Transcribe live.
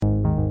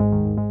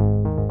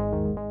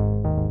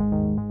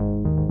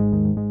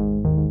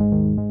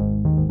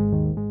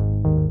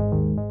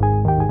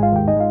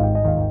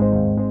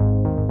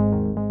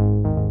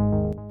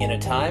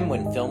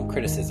when film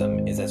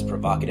criticism is as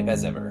provocative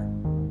as ever,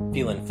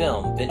 Feelin'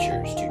 Film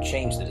ventures to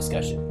change the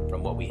discussion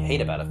from what we hate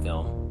about a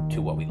film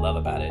to what we love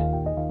about it.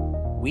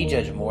 We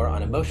judge more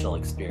on emotional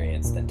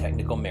experience than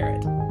technical merit,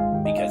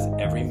 because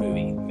every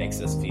movie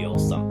makes us feel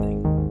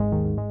something.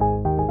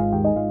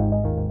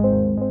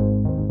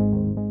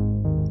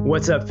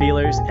 What's up,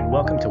 feelers, and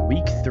welcome to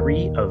week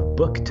 3 of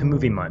Book to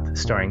Movie Month,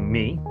 starring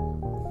me,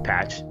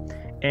 Patch,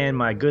 and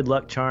my good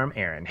luck charm,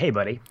 Aaron. Hey,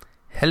 buddy.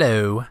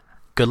 Hello.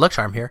 Good luck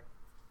charm here.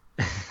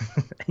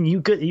 And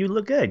you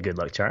look good, good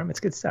luck charm. It's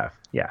good stuff.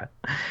 Yeah.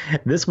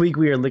 This week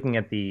we are looking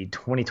at the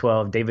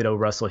 2012 David O.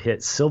 Russell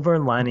hit Silver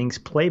Linings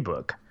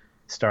Playbook,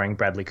 starring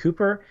Bradley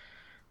Cooper,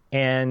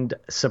 and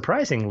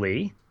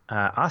surprisingly,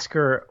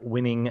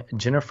 Oscar-winning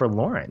Jennifer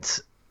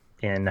Lawrence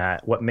in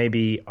what may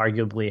be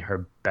arguably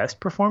her best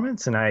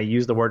performance. And I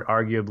use the word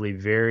arguably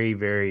very,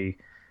 very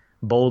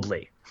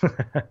boldly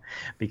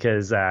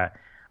because I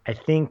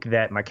think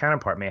that my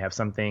counterpart may have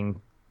something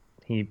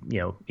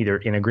either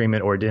in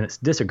agreement or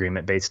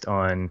disagreement based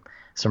on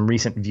some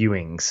recent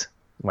viewings,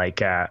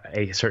 like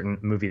a certain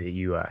movie that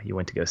you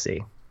went to go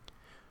see.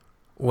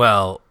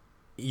 Well,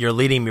 you're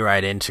leading me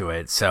right into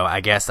it, so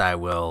I guess I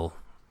will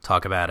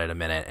talk about it a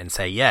minute and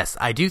say, yes,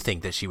 I do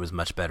think that she was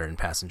much better in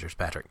Passengers,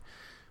 Patrick.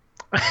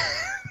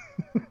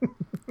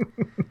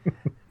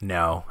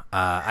 No,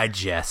 I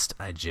jest.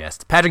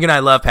 Patrick and I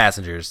love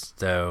Passengers,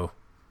 so,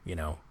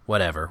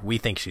 whatever. We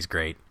think she's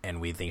great, and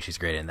we think she's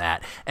great in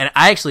that. And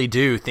I actually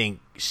do think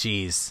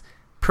she's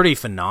pretty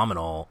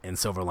phenomenal in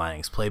Silver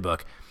Linings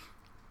Playbook.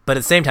 But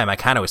at the same time, I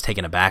kind of was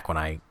taken aback when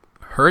I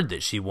heard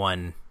that she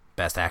won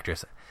Best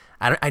Actress.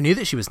 I knew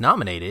that she was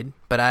nominated,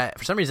 but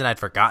for some reason I'd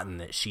forgotten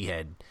that she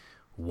had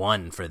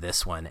won for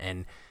this one.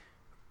 And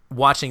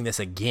watching this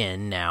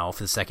again now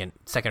for the second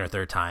or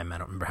third time, I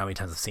don't remember how many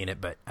times I've seen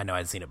it, but I know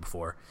I'd seen it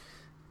before.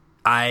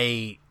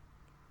 I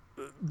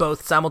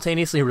both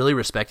simultaneously really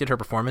respected her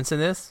performance in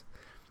this,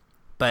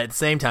 but at the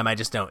same time,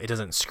 it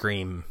doesn't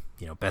scream,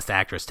 Best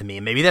Actress to me.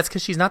 And maybe that's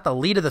because she's not the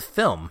lead of the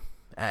film.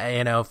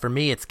 For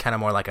me, it's kind of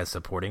more like a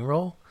supporting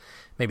role.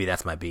 Maybe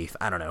that's my beef.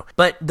 I don't know.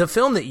 But the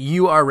film that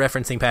you are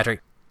referencing,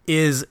 Patrick,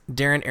 is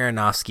Darren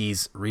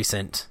Aronofsky's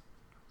recent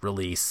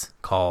release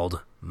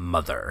called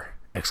Mother! !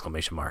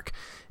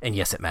 And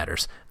yes, it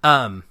matters.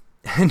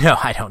 No,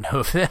 I don't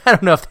know if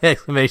the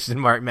exclamation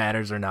mark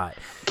matters or not.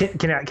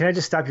 Can I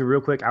just stop you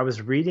real quick? I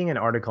was reading an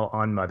article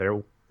on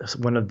Mother,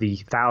 one of the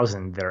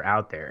 1,000 that are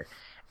out there,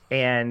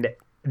 and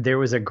there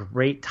was a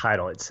great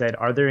title. It said,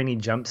 "Are there any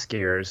jump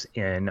scares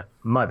in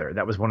Mother?"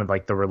 That was one of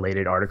the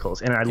related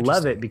articles, and I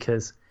love it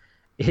because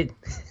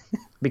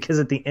because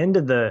at the end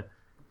of the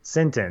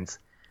sentence,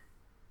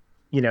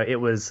 it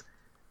was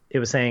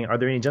saying, "Are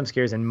there any jump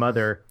scares in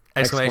Mother?"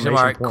 Exclamation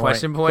mark,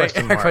 question point.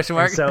 Question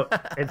mark. So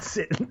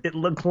it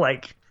looked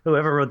like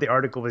whoever wrote the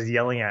article was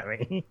yelling at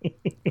me.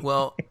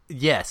 Well,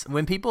 yes.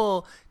 When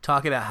people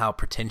talk about how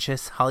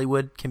pretentious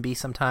Hollywood can be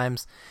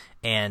sometimes,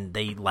 and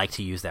they like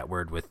to use that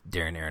word with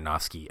Darren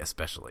Aronofsky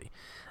especially,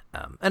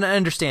 and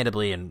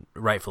understandably and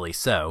rightfully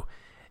so,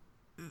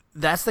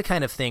 that's the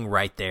kind of thing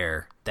right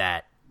there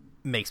that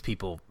makes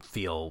people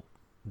feel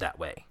that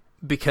way.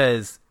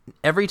 Because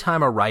every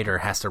time a writer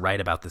has to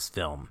write about this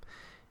film,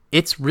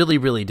 it's really,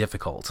 really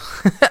difficult.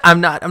 I'm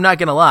not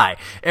gonna lie.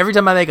 Every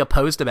time I make a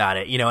post about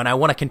it, and I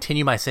want to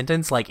continue my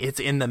sentence, like it's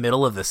in the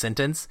middle of the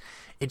sentence,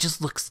 it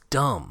just looks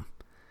dumb.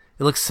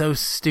 It looks so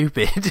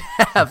stupid to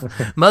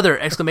have Mother! !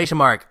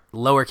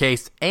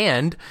 Lowercase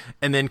and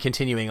then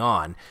continuing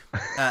on.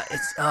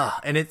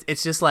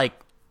 It's just like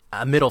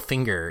a middle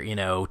finger,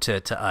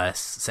 to us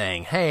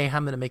saying, "Hey,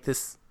 I'm gonna make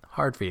this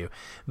hard for you."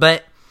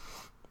 But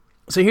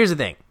so here's the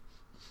thing.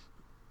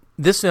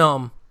 This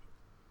film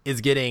is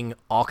getting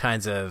all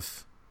kinds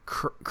of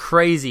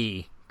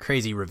crazy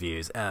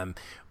reviews.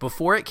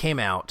 Before it came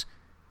out,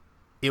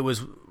 it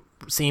was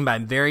seen by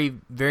very,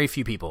 very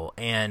few people,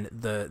 and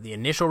the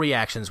initial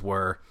reactions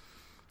were,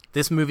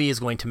 this movie is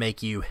going to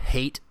make you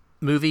hate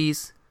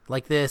movies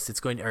like this.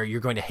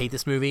 You're going to hate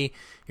this movie.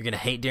 You're going to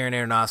hate Darren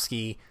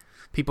Aronofsky.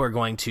 People are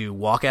going to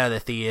walk out of the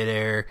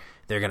theater.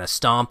 They're going to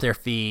stomp their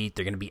feet.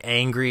 They're going to be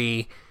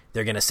angry.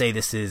 They're going to say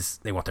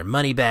they want their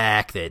money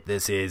back, that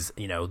this is,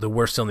 the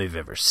worst film they've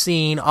ever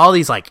seen. All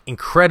these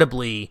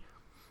incredibly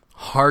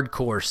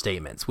hardcore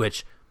statements,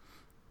 which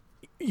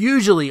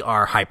usually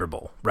are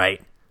hyperbole,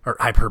 right? Or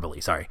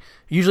hyperbole, sorry.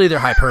 Usually they're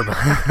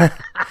hyperbole.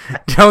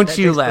 Don't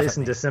you laugh at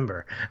me. In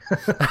December.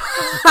 The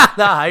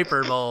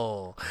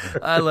hyperbole.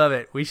 I love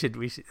it. We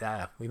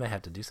might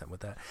have to do something with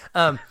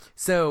that.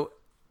 So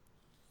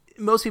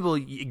most people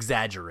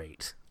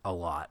exaggerate a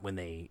lot when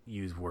they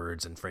use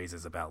words and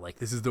phrases about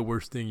this is the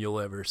worst thing you'll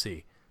ever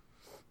see.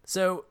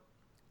 So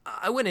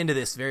I went into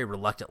this very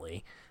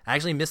reluctantly. I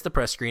actually missed the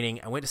press screening.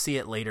 I went to see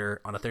it later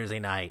on a Thursday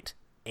night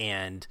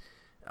and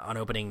on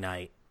opening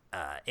night.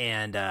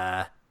 And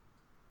I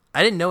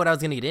didn't know what I was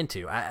going to get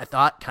into. I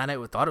thought it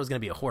was going to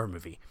be a horror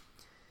movie.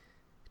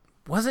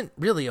 Wasn't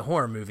really a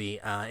horror movie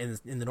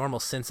in the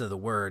normal sense of the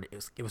word.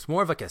 It was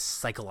more of a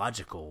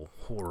psychological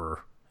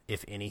horror,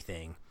 if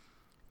anything.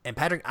 And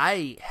Patrick,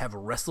 I have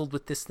wrestled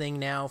with this thing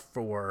now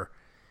for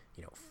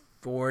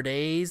 4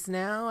 days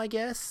now, I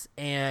guess,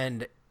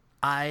 and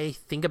I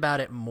think about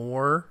it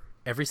more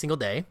every single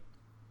day.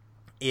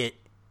 It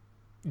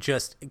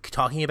just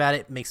talking about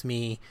it makes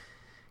me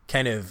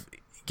kind of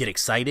get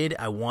excited.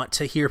 I want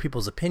to hear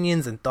people's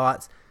opinions and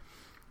thoughts.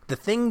 The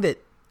thing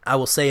that I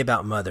will say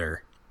about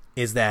Mother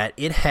is that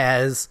it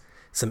has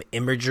some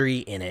imagery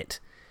in it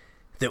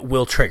that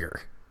will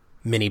trigger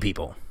many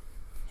people.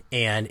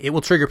 And it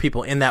will trigger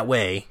people in that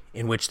way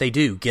in which they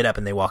do get up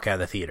and they walk out of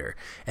the theater.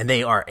 And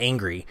they are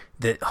angry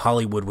that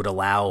Hollywood would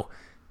allow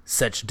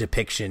such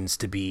depictions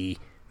to be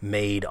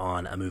made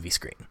on a movie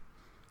screen.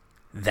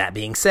 That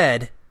being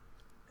said,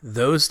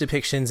 those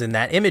depictions and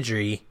that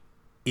imagery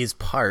is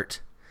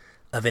part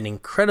of an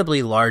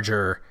incredibly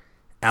larger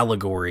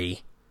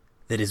allegory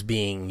that is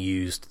being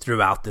used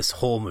throughout this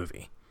whole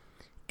movie.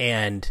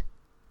 And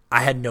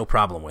I had no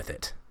problem with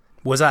it.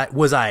 Was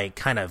I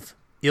kind of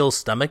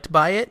ill-stomached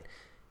by it?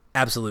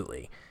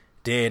 Absolutely.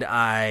 Did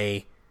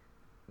I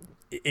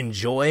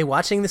enjoy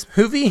watching this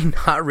movie?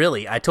 Not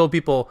really. I told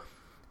people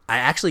I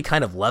actually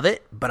kind of love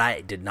it, but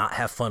I did not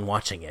have fun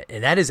watching it.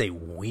 And that is a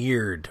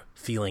weird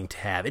feeling to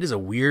have. It is a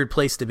weird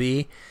place to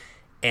be.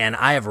 And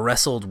I have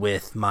wrestled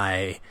with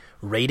my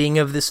rating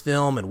of this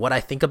film and what I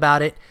think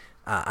about it.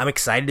 I'm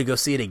excited to go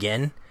see it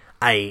again.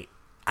 I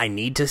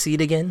need to see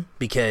it again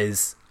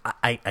because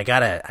I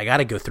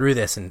gotta go through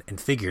this and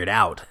figure it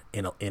out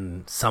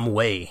in some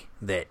way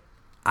that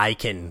I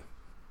can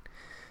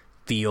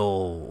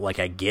feel like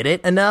I get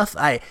it enough.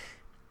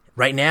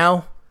 Right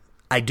now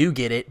I do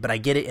get it, but I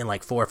get it in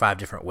like 4 or 5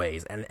 different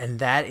ways. And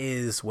that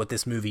is what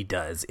this movie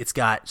does. It's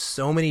got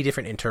so many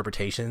different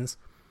interpretations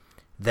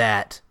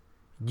that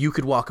you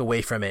could walk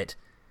away from it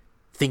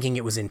thinking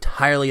it was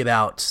entirely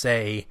about,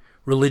 say,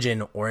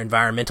 religion or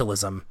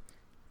environmentalism.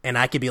 And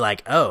I could be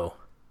like, oh,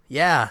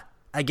 yeah,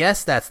 I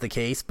guess that's the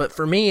case. But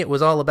for me, it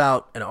was all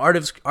about an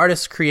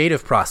artist's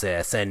creative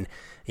process and,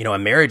 a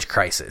marriage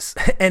crisis.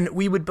 And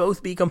we would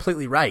both be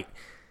completely right.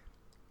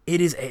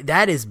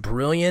 That is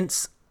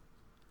brilliance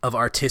of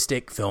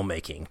artistic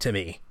filmmaking to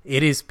me.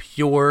 It is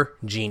pure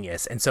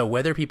genius. And so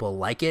whether people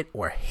like it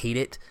or hate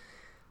it,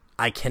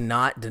 I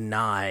cannot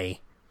deny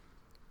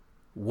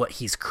what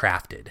he's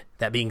crafted.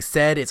 That being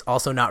said, it's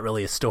also not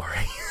really a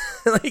story.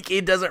 Like,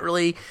 it doesn't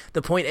really,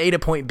 the point A to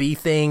point B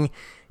thing,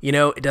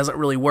 it doesn't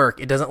really work.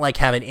 It doesn't like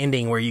have an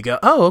ending where you go,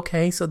 oh,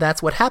 okay, so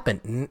that's what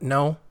happened.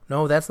 No,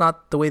 that's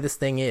not the way this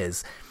thing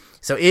is.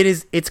 So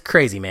it's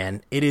crazy,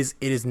 man. It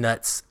is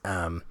nuts.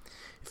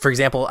 For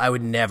example, I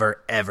would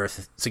never, ever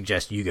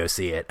suggest you go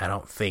see it. I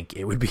don't think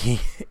it would be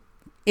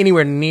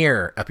anywhere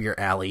near up your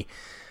alley.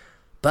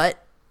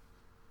 But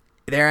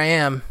there I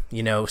am,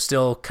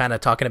 still kind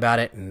of talking about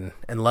it and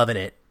loving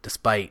it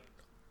despite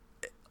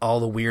all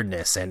the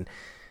weirdness. And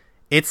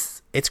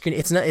it's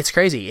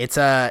crazy. It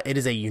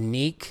is a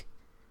unique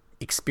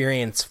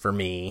experience for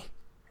me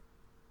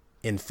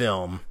in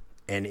film,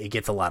 and it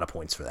gets a lot of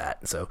points for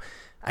that. So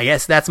I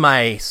guess that's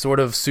my sort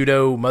of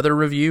pseudo Mother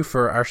review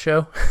for our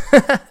show.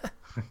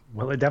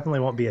 Well, it definitely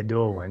won't be a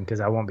dual one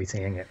because I won't be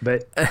seeing it.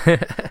 But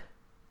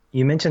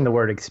you mentioned the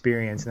word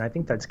experience, and I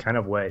think that's kind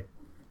of what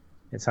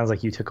it sounds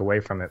like you took away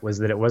from it, was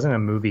that it wasn't a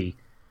movie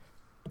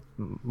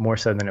more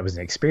so than it was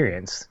an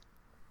experience,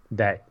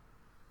 that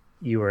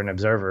you were an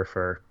observer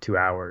for 2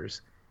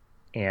 hours.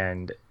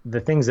 And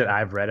the things that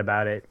I've read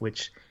about it,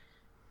 which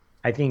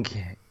I think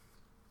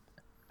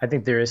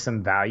there is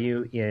some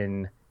value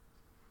in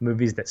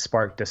movies that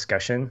spark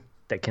discussion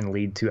that can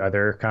lead to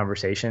other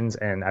conversations.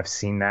 And I've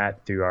seen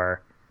that through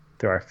our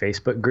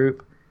Facebook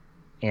group.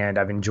 And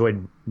I've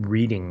enjoyed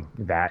reading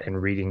that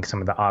and reading some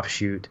of the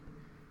offshoot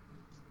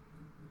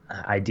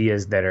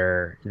ideas that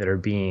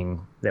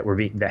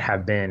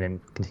have been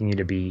and continue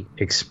to be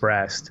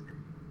expressed.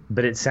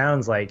 But it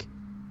sounds like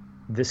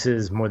this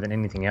is more than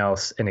anything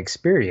else an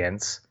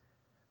experience,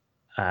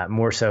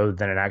 more so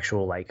than an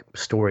actual like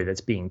story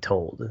that's being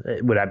told.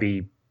 Would I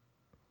be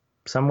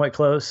somewhat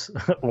close,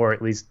 or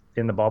at least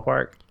in the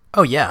ballpark?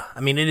 Oh yeah, I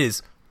mean, it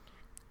is.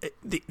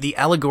 The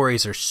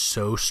allegories are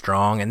so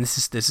strong, and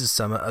this is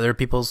some other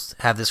people's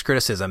have this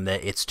criticism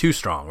that it's too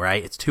strong,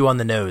 right? It's too on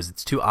the nose,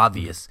 it's too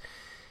obvious.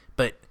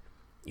 But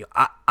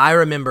I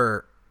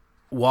remember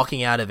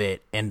walking out of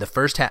it, and the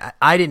first half,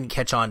 I didn't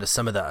catch on to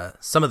some of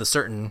the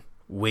certain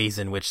ways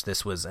in which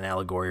this was an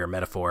allegory or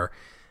metaphor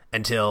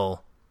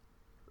until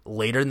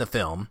later in the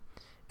film,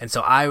 and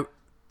so I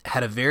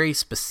had a very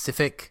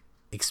specific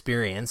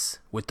experience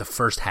with the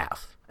first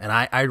half, and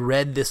I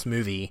read this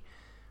movie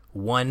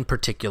one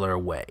particular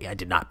way. I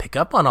did not pick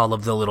up on all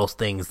of the little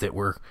things that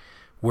were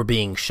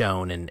being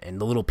shown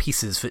and the little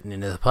pieces fitting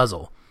into the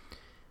puzzle.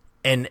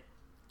 And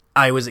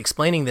I was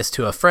explaining this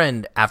to a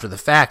friend after the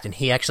fact, and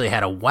he actually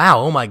had a wow,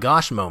 oh my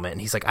gosh moment.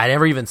 And he's like, I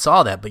never even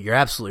saw that, but you're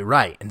absolutely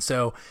right. And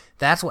so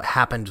that's what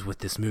happens with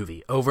this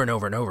movie over and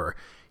over and over.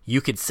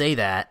 You could say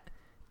that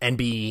and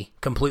be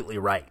completely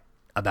right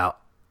about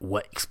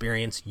what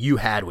experience you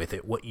had with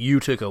it, what you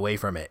took away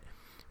from it.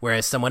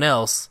 Whereas someone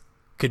else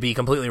could be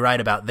completely right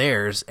about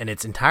theirs, and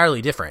it's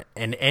entirely different.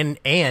 And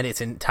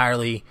it's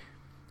entirely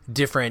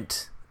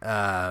different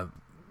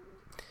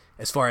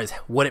as far as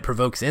what it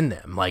provokes in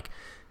them. Like,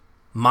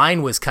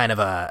 mine was kind of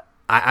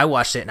I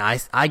watched it and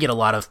I get a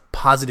lot of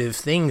positive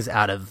things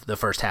out of the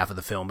first half of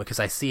the film because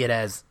I see it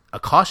as a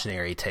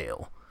cautionary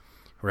tale,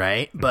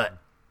 right? Mm-hmm. But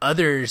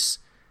others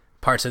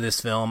parts of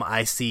this film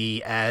I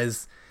see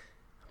as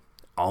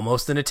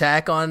almost an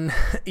attack on,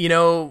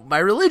 my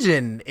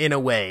religion in a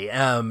way.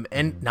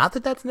 And not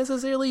that that's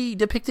necessarily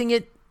depicting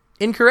it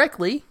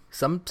incorrectly.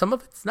 Some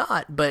of it's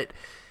not, but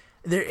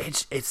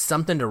it's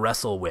something to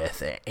wrestle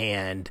with.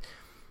 And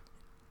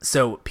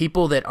so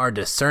people that are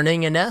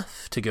discerning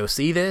enough to go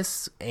see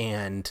this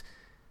and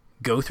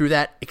go through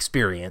that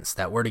experience,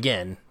 that word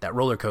again, that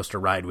roller coaster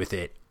ride with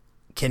it,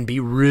 can be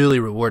really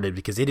rewarded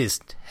because it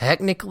is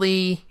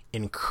technically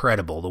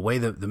incredible. The way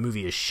the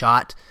movie is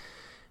shot,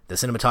 the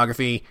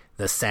cinematography,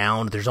 the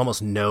sound, there's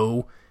almost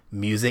no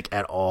music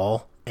at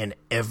all, and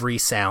every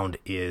sound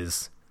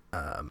is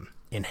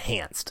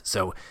enhanced.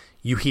 So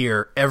you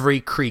hear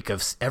every creak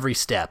of every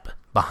step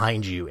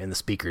behind you in the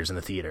speakers in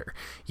the theater.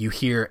 You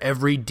hear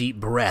every deep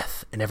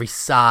breath and every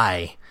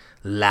sigh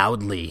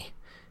loudly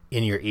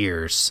in your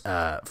ears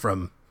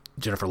from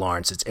Jennifer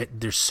Lawrence.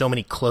 There's so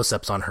many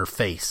close-ups on her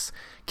face,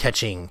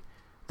 catching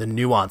the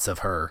nuance of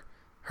her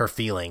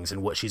feelings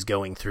and what she's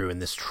going through in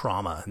this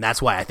trauma. And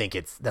that's why I think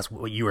that's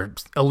what you were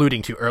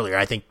alluding to earlier.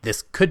 I think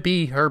this could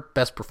be her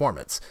best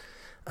performance.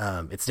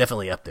 It's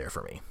definitely up there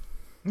for me.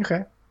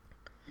 Okay.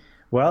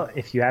 Well,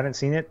 if you haven't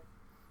seen it,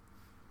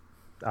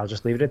 I'll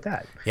just leave it at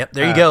that. Yep.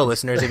 There you go,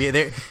 listeners. If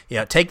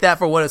you take that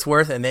for what it's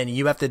worth, and then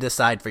you have to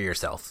decide for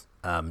yourself.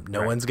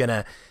 No one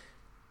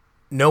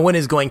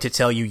is going to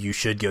tell you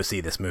should go see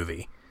this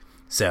movie.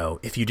 So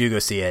if you do go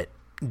see it,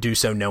 do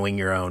so knowing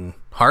your own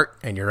heart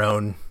and your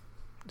own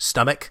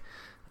stomach,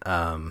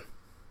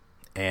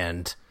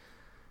 and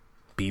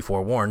be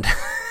forewarned.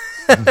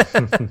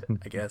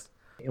 I guess.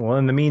 Well,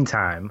 in the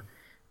meantime,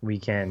 we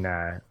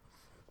can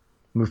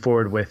move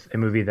forward with a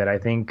movie that I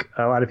think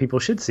a lot of people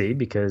should see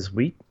because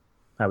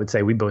I would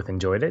say we both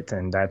enjoyed it,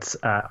 and that's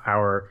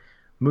our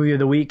movie of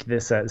the week,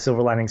 this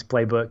Silver Linings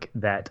Playbook,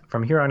 that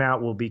from here on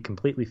out will be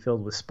completely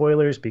filled with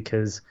spoilers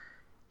because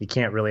you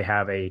can't really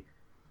have a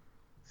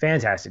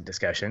fantastic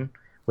discussion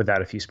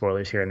without a few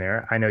spoilers here and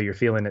there. I know you're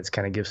feeling it's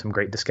kind of give some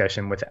great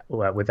discussion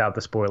without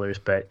the spoilers,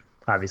 but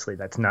obviously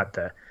that's not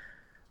the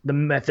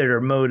method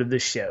or mode of the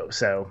show.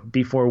 So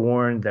be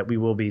forewarned that we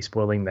will be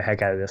spoiling the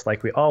heck out of this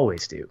like we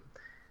always do.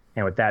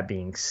 And with that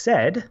being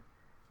said,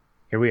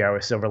 here we are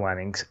with Silver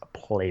Linings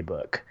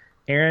Playbook.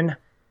 Aaron,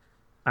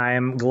 I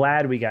am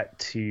glad we got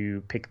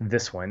to pick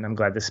this one. I'm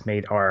glad this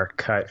made our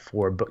cut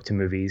for Book to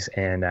Movies.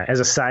 And as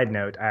a side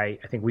note, I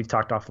think we've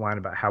talked offline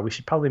about how we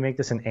should probably make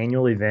this an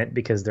annual event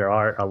because there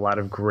are a lot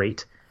of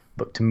great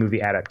book to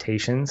movie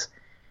adaptations.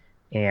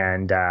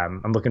 And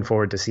I'm looking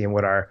forward to seeing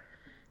what our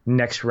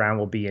next round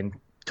will be in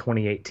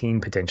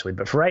 2018 potentially.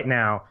 But for right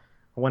now,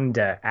 I wanted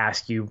to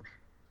ask you,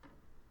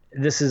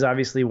 this is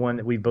obviously one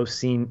that we've both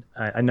seen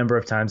a number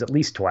of times, at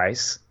least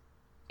twice.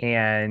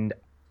 And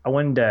I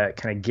wanted to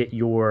kind of get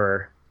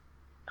your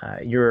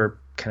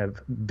kind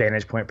of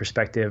vantage point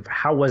perspective.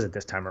 How was it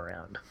this time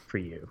around for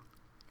you?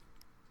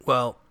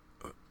 Well,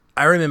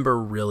 I remember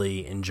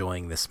really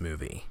enjoying this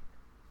movie.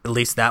 At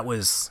least that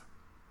was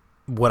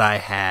what I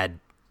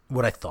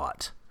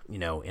thought,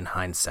 in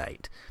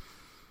hindsight.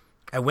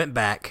 I went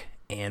back,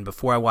 and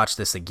before I watched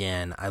this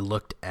again, I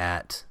looked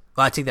at...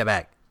 Well, I take that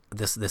back.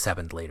 This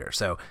happened later.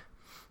 So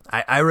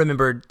I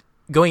remembered...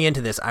 Going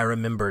into this, I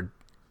remembered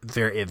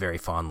it very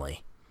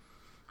fondly.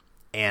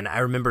 And I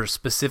remember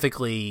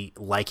specifically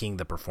liking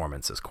the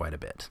performances quite a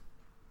bit.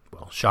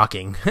 Well,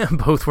 shocking.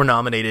 Both were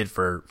nominated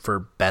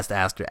for Best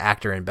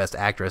Actor and Best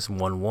Actress,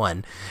 and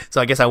won.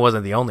 So I guess I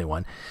wasn't the only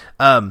one.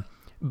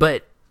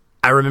 But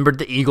I remembered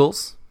the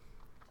Eagles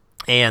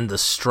and the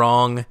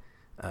strong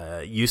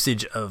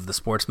usage of the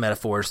sports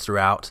metaphors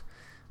throughout.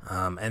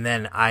 And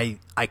then I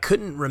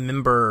couldn't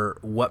remember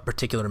what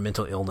particular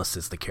mental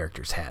illnesses the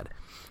characters had.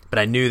 But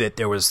I knew that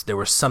there was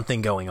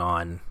something going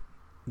on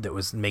that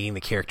was making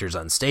the characters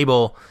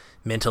unstable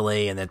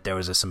mentally, and that there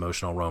was this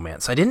emotional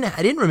romance. So I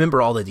didn't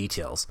remember all the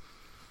details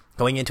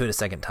going into it a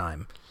second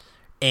time,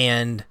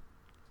 and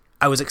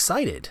I was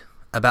excited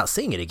about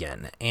seeing it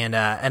again. And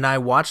I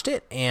watched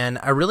it, and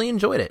I really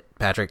enjoyed it,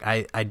 Patrick.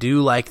 I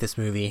do like this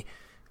movie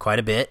quite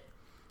a bit.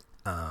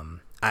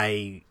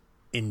 I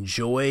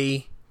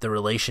enjoy the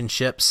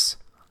relationships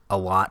a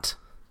lot.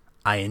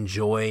 I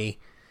enjoy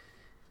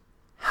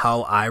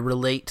how I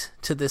relate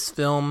to this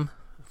film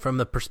from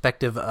the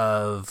perspective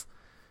of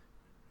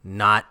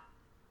not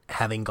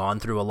having gone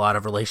through a lot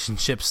of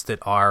relationships that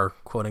are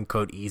quote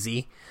unquote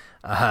easy.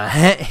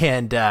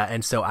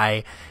 And so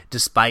I,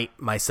 despite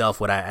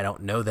myself, I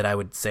don't know that I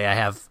would say I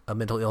have a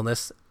mental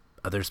illness.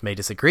 Others may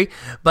disagree,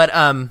 but,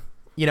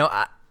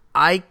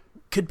 I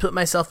could put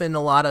myself in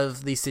a lot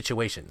of these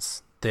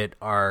situations that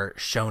are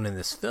shown in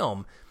this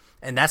film.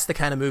 And that's the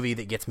kind of movie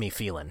that gets me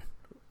feeling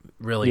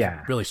really,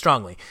 really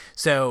strongly.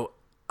 So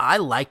I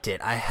liked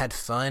it. I had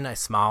fun. I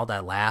smiled. I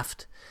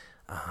laughed.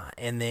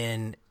 And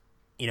then,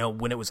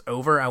 when it was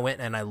over, I went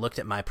and I looked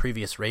at my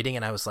previous rating,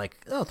 and I was like,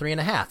 oh,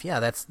 3.5. Yeah,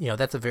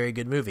 that's a very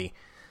good movie.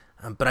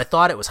 But I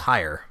thought it was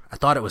higher. I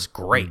thought it was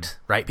great,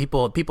 right?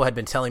 People had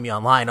been telling me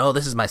online, oh,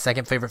 this is my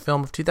second favorite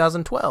film of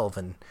 2012.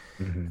 And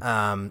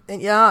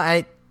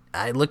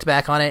I looked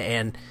back on it,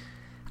 and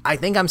I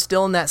think I'm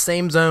still in that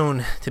same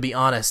zone, to be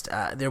honest.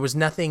 There was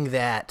nothing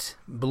that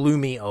blew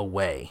me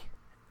away.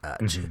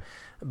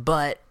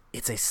 But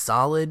it's a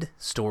solid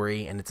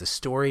story, and it's a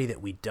story that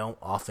we don't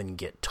often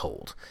get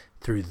told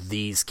through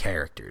these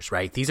characters,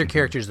 right? These are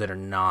characters that are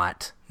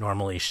not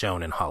normally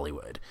shown in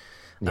Hollywood.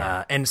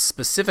 Yeah. And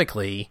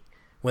specifically,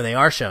 when they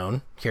are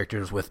shown,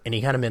 characters with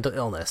any kind of mental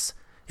illness,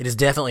 it is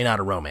definitely not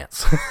a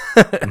romance.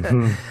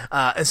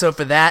 So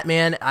for that,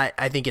 man,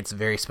 I think it's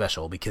very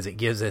special because it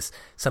gives us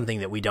something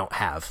that we don't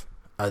have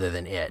other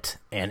than it,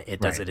 and it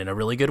does it in a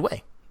really good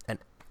way. And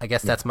I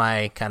guess that's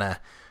my kind of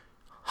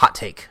hot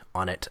take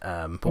on it.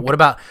 But what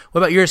about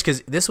yours?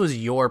 Because this was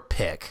your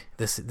pick.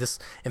 This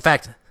in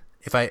fact,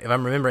 if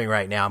I'm remembering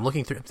right now, I'm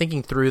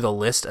thinking through the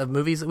list of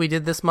movies that we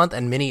did this month,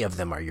 and many of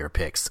them are your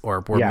picks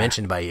or were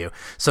mentioned by you.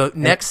 So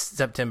next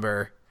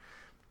September,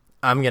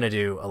 I'm gonna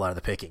do a lot of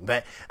the picking,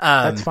 but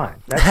that's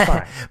fine. That's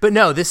fine. But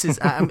no, this is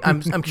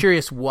I'm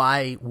curious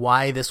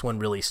why this one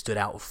really stood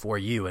out for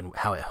you and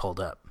how it held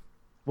up.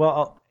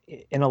 Well,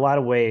 in a lot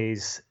of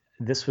ways,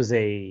 this was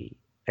a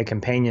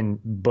companion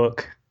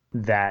book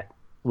that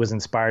was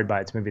inspired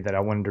by its movie that I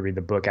wanted to read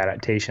the book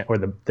adaptation or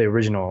the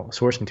original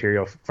source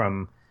material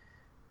from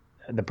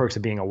The Perks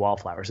of Being a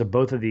Wallflower. So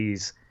both of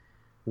these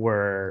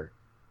were,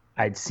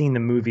 I'd seen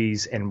the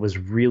movies and was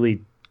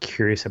really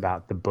curious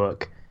about the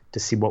book to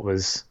see what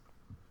was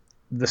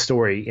the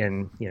story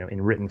in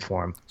written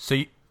form.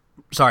 So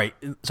sorry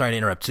to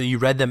interrupt. So you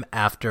read them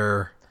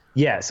after?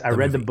 Yes, I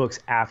read the books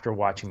after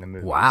watching the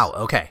movies. Wow.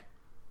 Okay.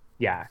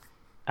 Yeah.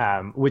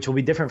 Which will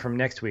be different from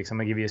next week. So I'm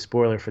gonna give you a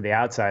spoiler for The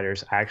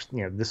Outsiders.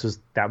 Actually,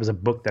 that was a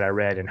book that I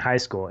read in high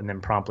school and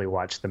then promptly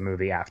watched the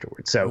movie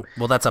afterwards. So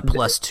well, that's a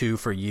 +2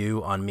 for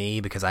you on me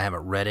because I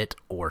haven't read it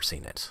or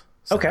seen it.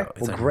 So okay,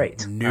 it's well,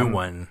 great. New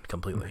one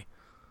completely.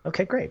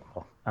 Okay, great.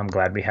 Well, I'm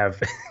glad we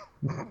have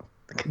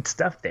good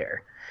stuff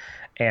there.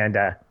 And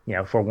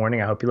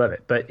forewarning, I hope you love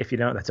it. But if you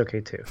don't, that's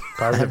okay too.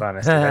 Positive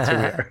honesty. That's who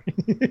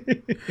we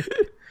are.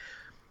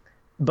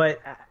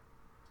 But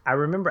I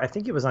remember, I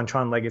think it was on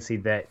Tron Legacy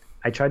that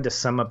I tried to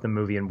sum up the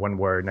movie in one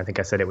word, and I think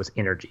I said it was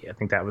energy. I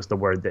think that was the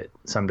word that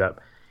summed up.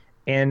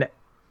 And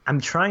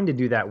I'm trying to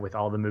do that with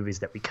all the movies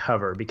that we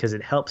cover because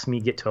it helps me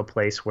get to a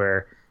place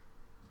where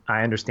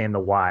I understand the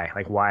why,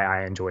 like why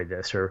I enjoyed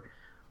this or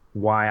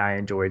why I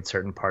enjoyed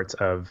certain parts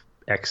of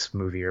X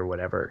movie or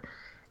whatever.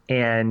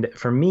 And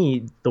for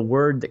me, the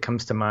word that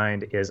comes to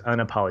mind is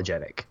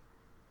unapologetic.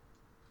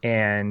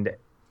 And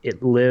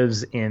it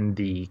lives in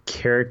the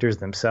characters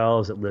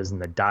themselves. It lives in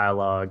the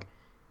dialogue.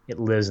 It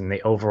lives in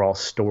the overall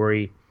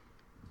story.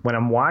 When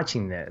I'm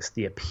watching this,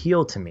 the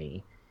appeal to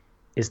me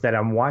is that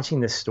I'm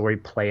watching this story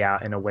play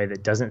out in a way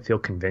that doesn't feel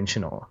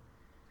conventional.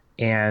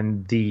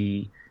 And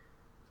the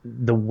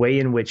way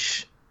in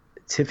which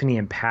Tiffany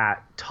and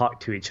Pat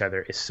talk to each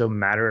other is so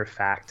matter of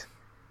fact.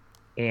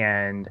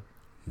 And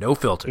no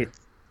filter.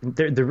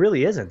 There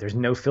really isn't. There's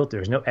no filter.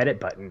 There's no edit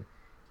button.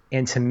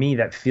 And to me,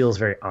 that feels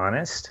very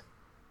honest,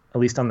 at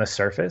least on the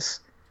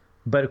surface.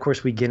 But of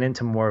course, we get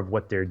into more of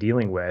what they're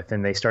dealing with,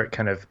 and they start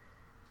kind of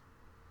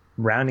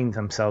rounding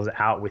themselves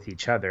out with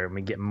each other, and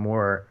we get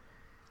more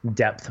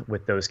depth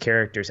with those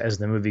characters as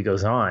the movie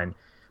goes on.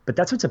 But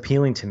that's what's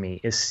appealing to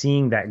me, is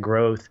seeing that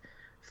growth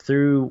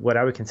through what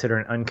I would consider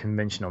an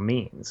unconventional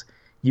means.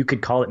 You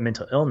could call it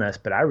mental illness,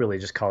 but I really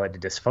just call it a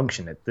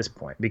dysfunction at this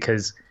point,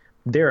 because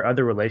there are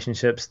other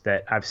relationships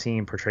that I've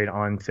seen portrayed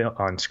on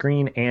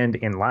screen and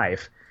in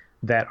life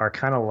that are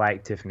kind of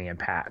like Tiffany and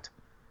Pat.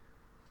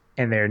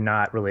 And they're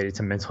not related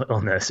to mental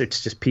illness.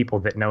 It's just people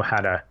that know how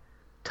to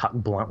talk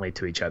bluntly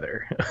to each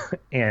other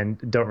and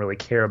don't really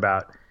care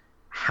about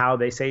how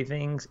they say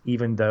things,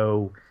 even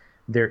though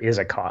there is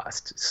a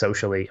cost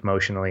socially,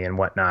 emotionally, and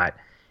whatnot.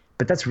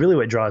 But that's really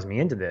what draws me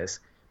into this,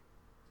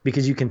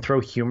 because you can throw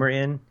humor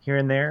in here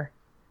and there.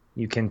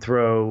 You can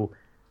throw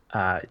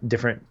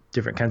different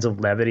kinds of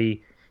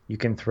levity. You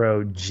can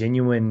throw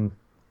genuine.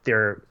 There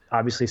are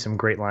obviously some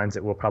great lines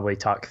that we'll probably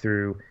talk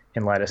through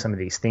in light of some of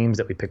these themes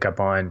that we pick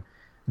up on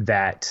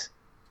that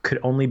could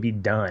only be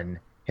done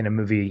in a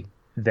movie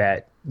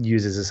that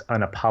uses this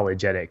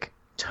unapologetic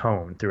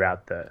tone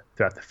throughout the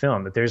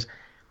film. That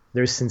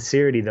there's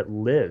sincerity that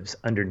lives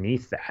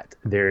underneath that.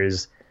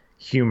 There's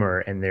humor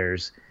and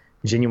there's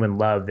genuine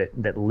love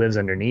that lives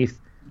underneath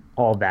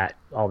all that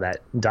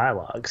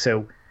dialogue.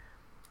 So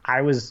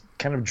I was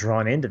kind of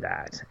drawn into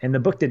that, and the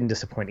book didn't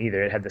disappoint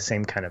either. It had the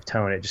same kind of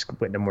tone. It just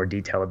went into more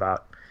detail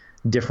about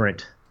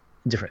different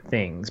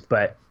things.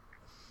 But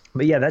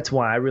yeah, that's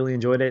why I really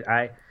enjoyed it.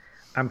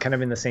 I'm kind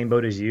of in the same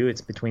boat as you.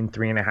 It's between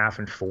 3.5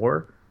 and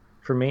 4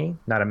 for me.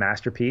 Not a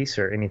masterpiece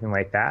or anything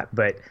like that,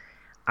 but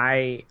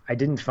I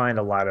didn't find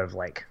a lot of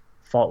like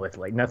fault with,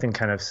 like nothing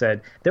kind of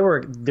said. There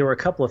were a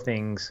couple of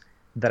things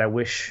that I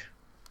wish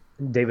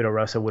David O.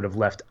 Russell would have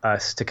left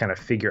us to kind of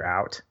figure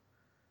out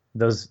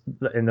those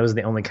are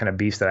the only kind of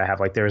beefs that I have.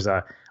 Like there's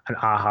an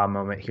aha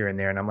moment here and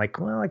there, and I'm like,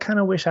 well, I kind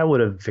of wish I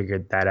would have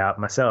figured that out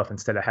myself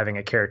instead of having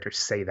a character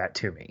say that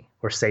to me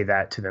or say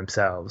that to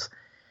themselves.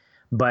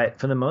 But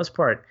for the most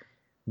part,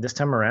 this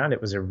time around,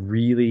 it was a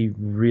really,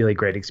 really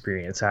great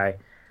experience. I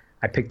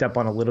picked up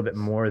on a little bit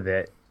more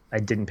that I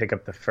didn't pick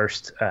up the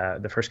first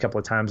couple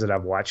of times that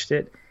I've watched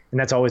it, and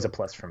that's always a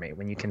plus for me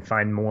when you can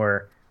find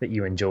more that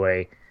you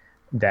enjoy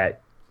that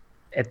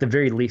at the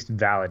very least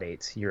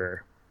validates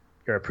your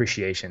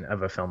appreciation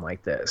of a film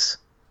like this.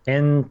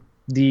 And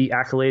the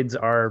accolades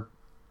are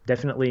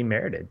definitely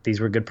merited.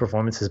 These were good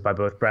performances by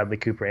both Bradley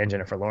Cooper and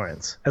Jennifer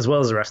Lawrence, as well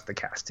as the rest of the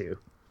cast too.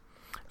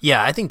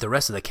 Yeah, I think the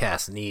rest of the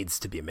cast needs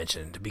to be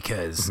mentioned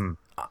because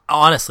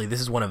honestly, this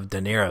is one of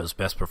De Niro's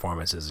best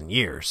performances in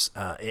years.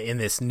 In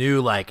this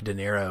new like De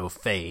Niro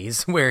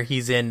phase where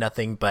he's in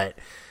nothing but,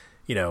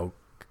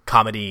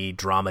 dramedies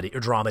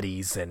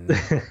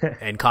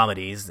and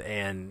comedies,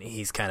 and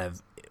he's kind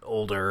of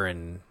older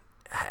and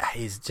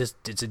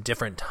it's a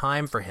different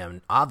time for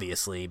him,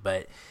 obviously,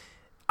 but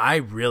I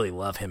really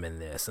love him in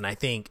this. And I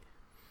think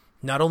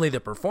not only the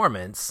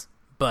performance,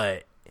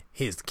 but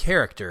his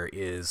character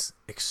is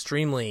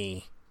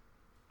extremely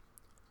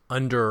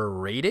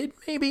underrated,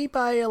 maybe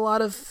by a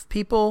lot of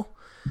people.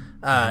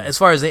 As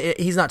far as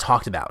he's not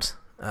talked about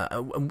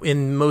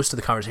in most of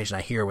the conversation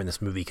I hear when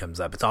this movie comes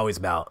up, it's always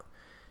about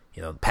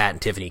Pat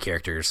and Tiffany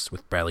characters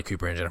with Bradley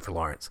Cooper and Jennifer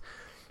Lawrence.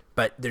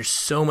 But there's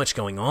so much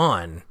going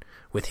on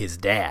with his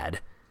dad,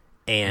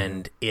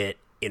 and it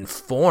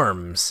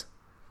informs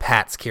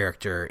Pat's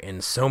character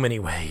in so many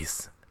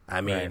ways. I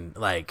mean,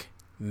 like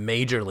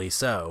majorly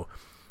so,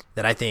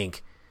 that I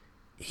think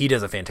he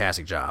does a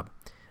fantastic job.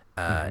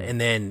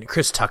 And then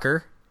Chris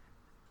Tucker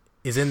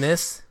is in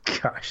this.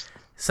 Gosh,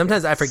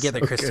 sometimes I forget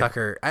that Chris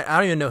Tucker. I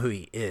don't even know who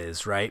he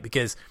is, right?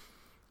 Because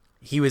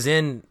he was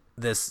in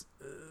this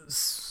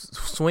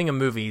swing of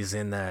movies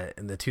in the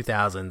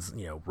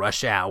 2000s,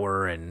 Rush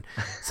Hour and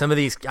some of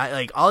these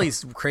like all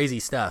these crazy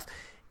stuff.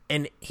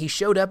 And he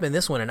showed up in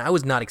this one, and I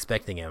was not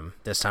expecting him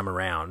this time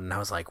around. And I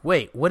was like,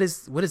 wait, what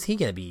is he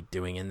going to be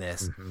doing in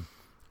this?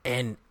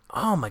 And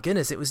oh my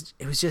goodness,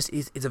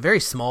 it's a very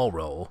small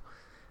role,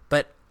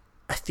 but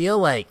I feel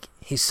like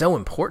he's so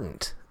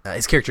important.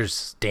 His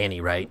character's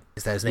Danny, right?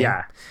 Is that his name?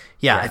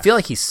 Yeah. I feel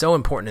like he's so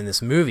important in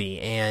this movie,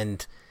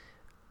 and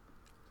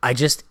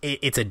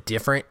it's a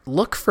different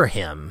look for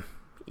him,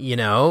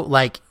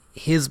 like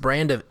his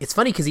brand of, it's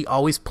funny because he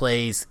always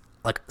plays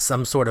like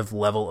some sort of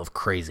level of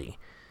crazy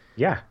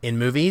in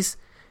movies.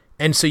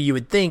 And so you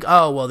would think,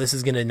 oh, well, this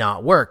is going to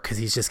not work because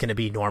he's just going to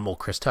be normal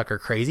Chris Tucker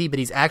crazy, but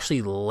he's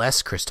actually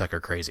less Chris Tucker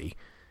crazy.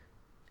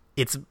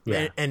 It's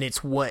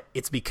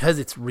because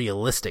it's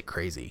realistic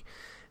crazy.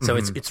 So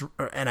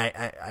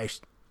I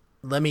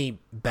let me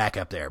back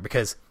up there,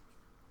 because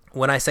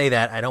when I say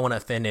that, I don't want to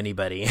offend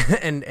anybody.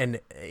 and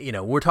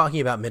we're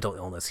talking about mental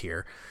illness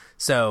here.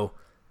 So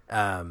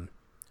I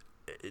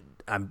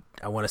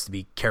want us to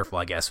be careful,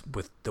 I guess,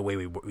 with the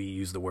way we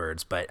use the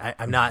words, but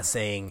I'm not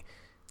saying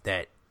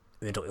that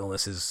mental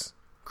illness is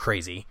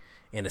crazy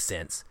in a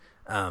sense.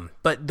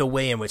 But the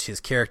way in which his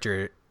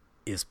character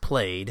is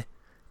played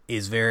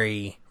is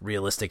very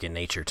realistic in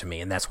nature to me.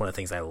 And that's one of the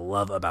things I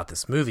love about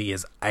this movie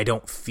is I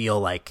don't feel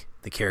like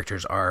the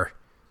characters are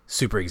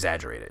super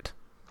exaggerated.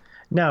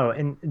 No,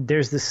 and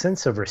there's this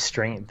sense of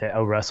restraint that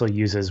O. Russell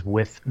uses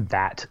with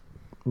that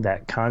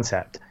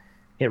concept.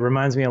 It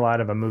reminds me a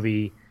lot of a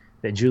movie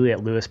that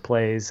Juliette Lewis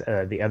plays,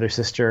 The Other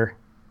Sister,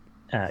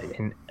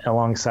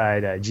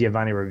 alongside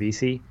Giovanni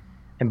Ribisi,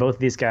 and both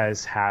of these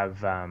guys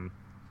have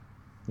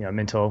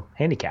mental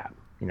handicap.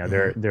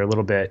 They're a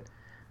little bit,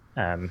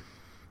 I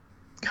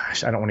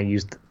don't want to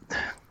use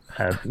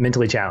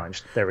mentally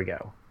challenged. There we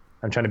go.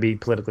 I'm trying to be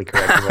politically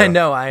correct. I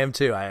know, I am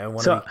too. I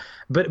want to.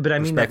 But I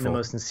mean that in the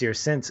most sincere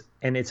sense,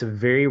 and it's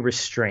very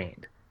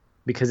restrained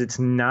because it's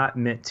not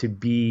meant to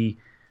be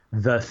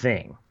the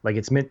thing. Like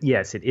it's meant,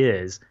 yes, it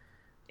is,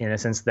 in a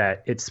sense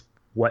that it's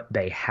what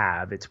they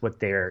have, it's what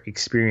they're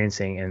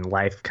experiencing, and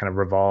life kind of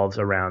revolves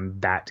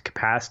around that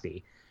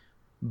capacity.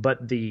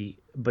 But the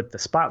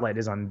spotlight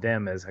is on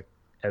them as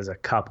a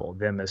couple,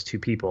 them as two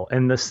people,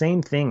 and the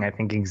same thing I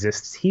think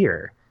exists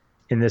here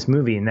in this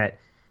movie, in that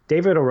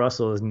David O.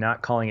 Russell is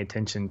not calling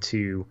attention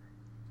to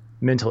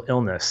mental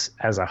illness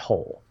as a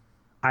whole.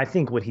 I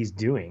think what he's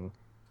doing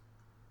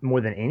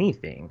more than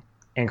anything,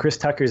 and Chris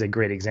Tucker is a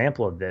great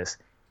example of this,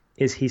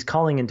 is he's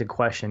calling into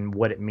question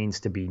what it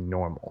means to be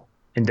normal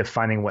and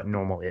defining what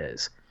normal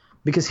is.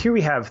 Because here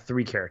we have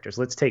three characters.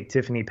 Let's take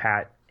Tiffany,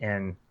 Pat,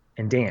 and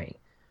Danny,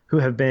 who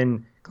have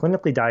been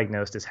clinically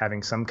diagnosed as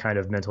having some kind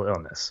of mental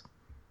illness.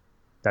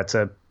 That's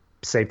a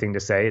safe thing to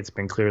say. It's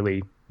been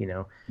clearly,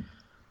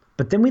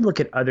 But then we look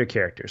at other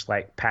characters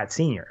like Pat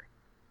Sr.,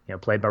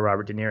 played by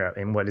Robert De Niro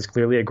in what is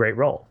clearly a great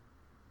role,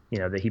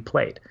 that he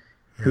played,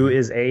 who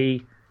is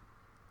a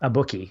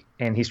bookie,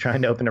 and he's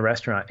trying to open a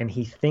restaurant, and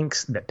he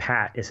thinks that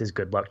Pat is his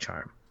good luck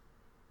charm.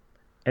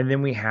 And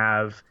then we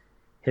have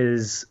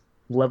his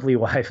lovely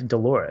wife,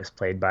 Dolores,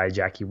 played by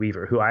Jackie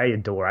Weaver, who I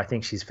adore. I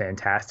think she's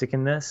fantastic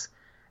in this.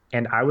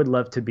 And I would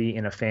love to be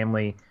in a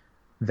family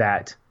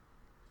that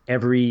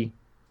every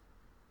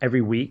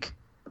week,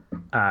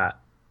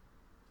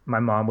 my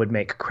mom would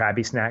make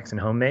Krabby snacks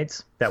and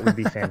homemades. That would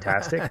be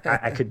fantastic.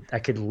 I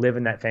could live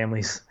in that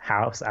family's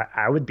house.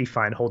 I would be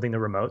fine holding the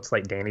remotes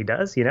like Danny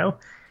does, you know?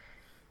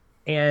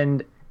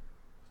 And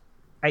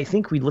I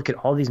think we look at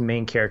all these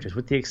main characters,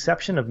 with the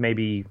exception of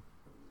maybe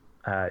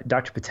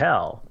Dr.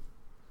 Patel.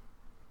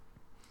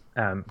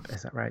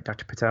 Is that right?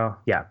 Dr. Patel?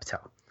 Yeah,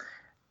 Patel.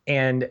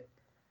 And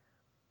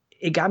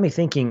it got me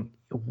thinking,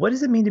 what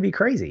does it mean to be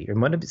crazy? Or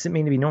what does it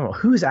mean to be normal?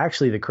 Who's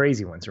actually the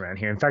crazy ones around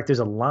here? In fact, there's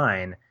a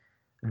line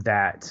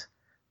that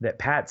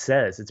Pat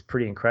says. It's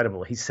pretty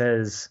incredible. He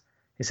says,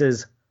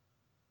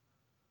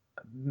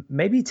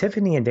 maybe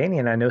Tiffany and Danny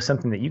and I know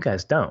something that you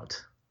guys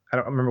don't. I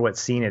don't remember what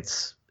scene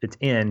it's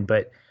in,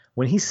 but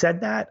when he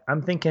said that,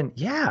 I'm thinking,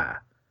 yeah,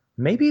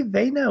 maybe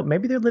they know.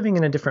 Maybe they're living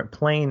in a different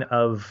plane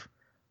of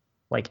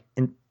like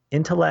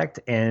intellect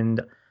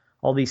and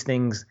all these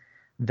things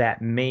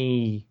that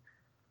may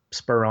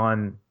spur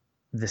on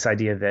this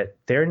idea that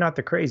they're not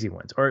the crazy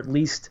ones, or at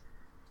least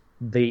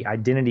the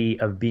identity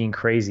of being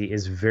crazy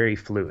is very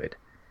fluid.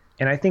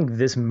 And I think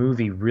this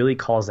movie really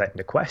calls that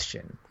into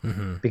question,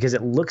 because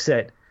it looks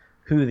at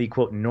who the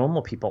quote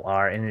normal people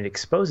are and it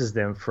exposes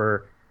them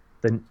for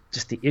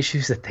just the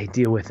issues that they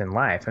deal with in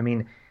life. I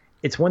mean,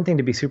 it's one thing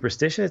to be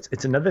superstitious.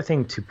 It's another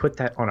thing to put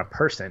that on a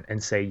person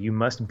and say, you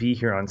must be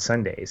here on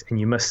Sundays and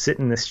you must sit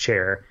in this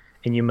chair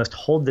and you must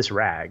hold this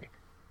rag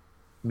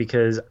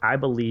because I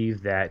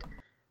believe that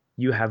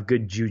you have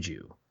good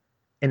juju.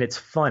 And it's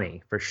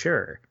funny for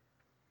sure.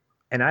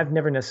 And I've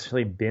never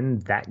necessarily been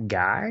that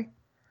guy,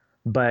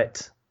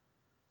 but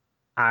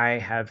I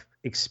have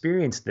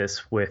experienced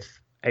this with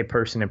a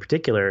person in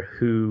particular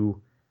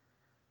who,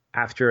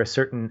 after a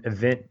certain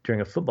event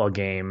during a football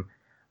game,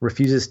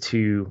 refuses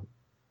to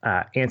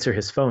answer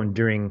his phone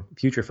during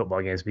future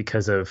football games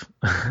because of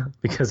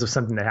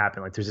something that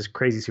happened. Like, there's this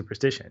crazy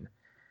superstition.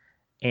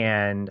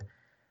 And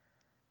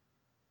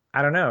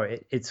I don't know,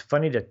 it's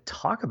funny to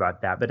talk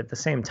about that, but at the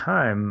same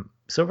time,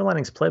 Silver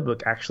Linings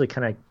Playbook actually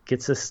kind of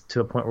gets us to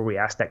a point where we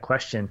ask that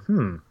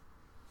question,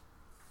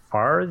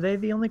 are they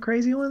the only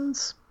crazy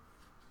ones?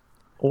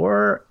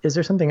 Or is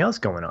there something else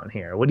going on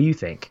here? What do you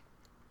think?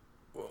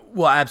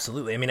 Well,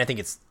 absolutely. I mean, I think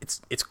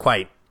it's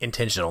quite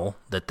intentional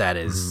that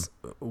is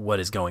what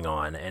is going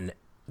on, and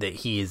that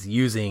he is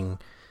using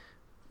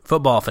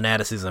football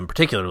fanaticism,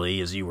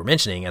 particularly as you were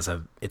mentioning, as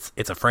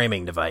it's a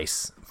framing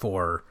device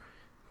for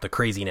the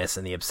craziness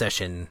and the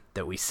obsession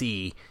that we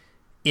see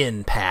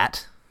in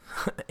Pat,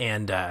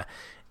 and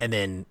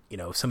then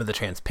some of the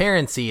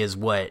transparency is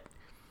what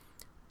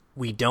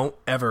we don't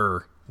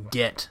ever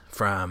get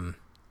from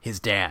his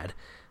dad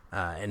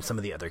and some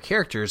of the other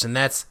characters, and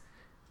that's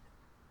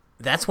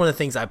one of the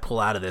things I pull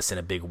out of this in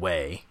a big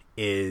way,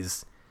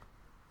 is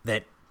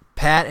that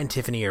Pat and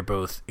Tiffany are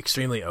both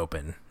extremely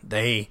open.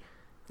 They,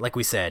 like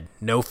we said,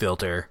 no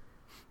filter.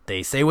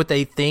 They say what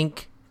they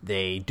think,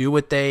 they do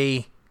what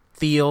they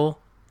feel,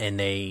 and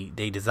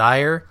they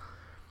desire,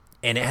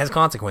 and it has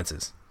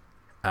consequences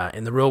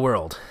in the real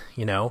world,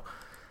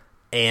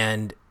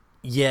 and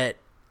yet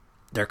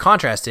they're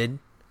contrasted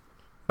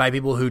by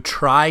people who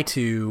try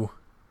to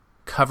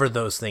cover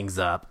those things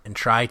up and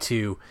try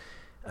to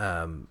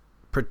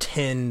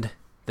pretend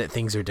that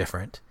things are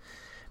different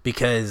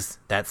because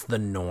that's the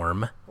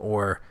norm,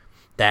 or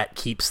that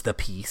keeps the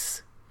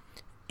peace,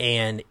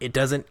 and it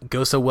doesn't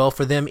go so well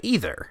for them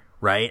either,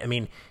 right? I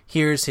mean,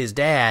 here's his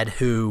dad,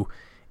 who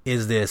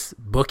is this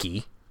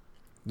bookie,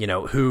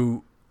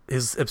 who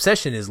his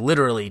obsession is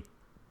literally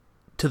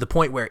to the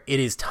point where it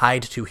is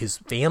tied to his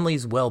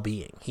family's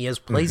well-being. He has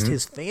placed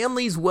his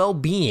family's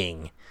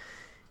well-being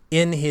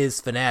in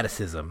his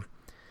fanaticism,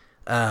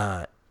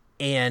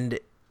 and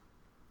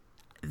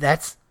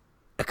that's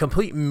a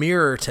complete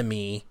mirror to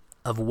me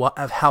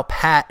of how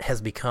Pat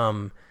has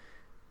become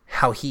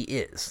how he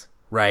is,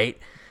 right?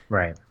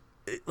 Right.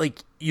 Like,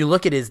 you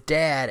look at his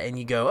dad and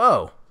you go,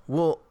 oh,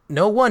 well,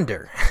 no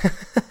wonder.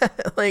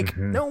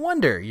 No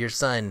wonder your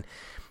son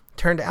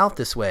turned out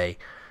this way.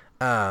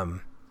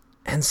 And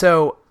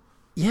so,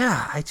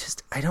 yeah, I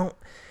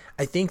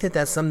think that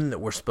that's something that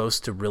we're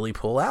supposed to really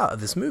pull out of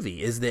this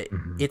movie, is that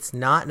it's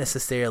not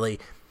necessarily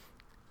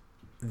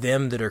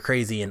them that are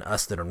crazy and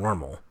us that are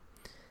normal.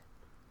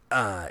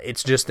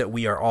 It's just that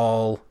we are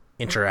all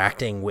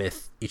interacting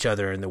with each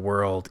other in the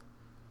world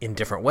in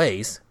different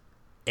ways.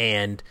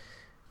 And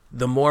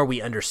the more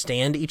we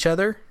understand each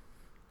other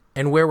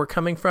and where we're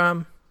coming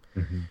from,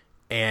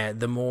 and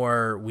the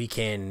more we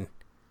can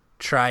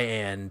try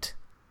and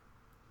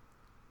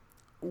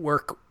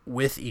work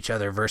with each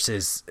other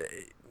versus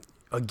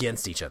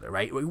against each other,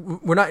 right?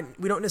 We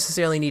don't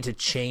necessarily need to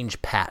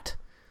change Pat.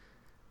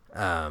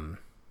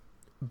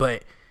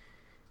 But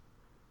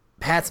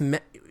Pat's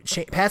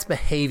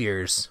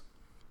behaviors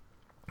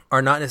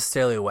are not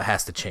necessarily what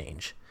has to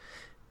change.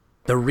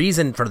 The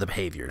reason for the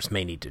behaviors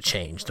may need to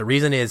change. The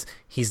reason is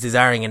he's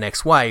desiring an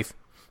ex-wife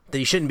that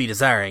he shouldn't be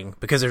desiring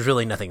because there's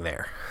really nothing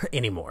there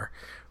anymore,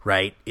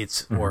 right?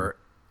 Or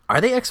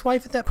are they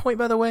ex-wife at that point,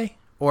 by the way?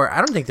 Or I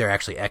don't think they're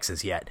actually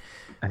exes yet.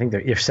 I think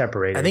they're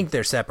separated. I think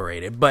they're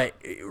separated, but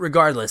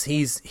regardless,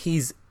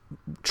 he's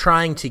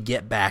trying to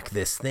get back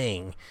this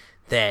thing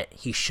that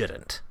he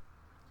shouldn't.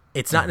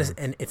 It's not,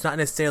 and it's not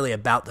necessarily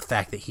about the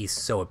fact that he's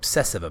so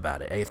obsessive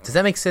about it. Does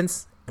that make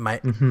sense? Am I?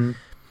 Mm-hmm.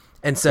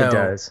 And so, it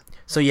does.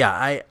 So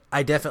yeah,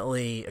 I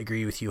definitely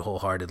agree with you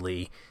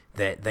wholeheartedly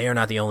that they are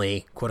not the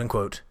only quote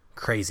unquote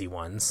crazy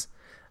ones.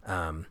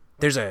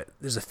 There's a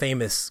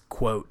famous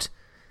quote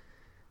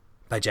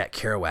by Jack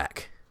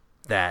Kerouac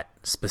that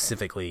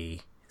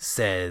specifically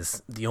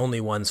says the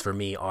only ones for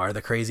me are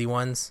the crazy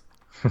ones.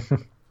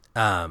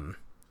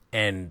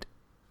 And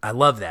I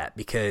love that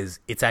because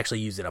it's actually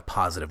used in a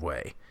positive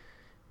way.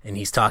 And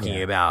he's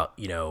talking about,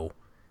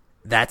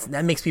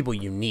 that makes people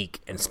unique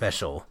and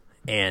special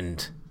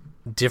and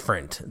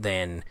different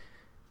than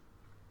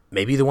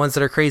maybe the ones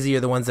that are crazy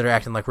or the ones that are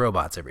acting like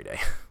robots every day.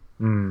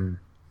 And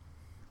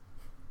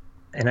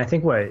I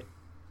think what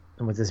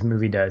this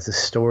movie does,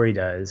 this story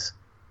does,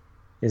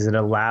 is it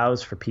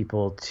allows for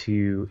people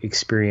to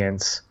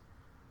experience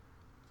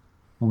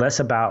less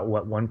about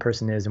what one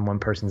person is and one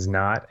person's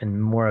not,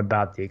 and more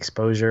about the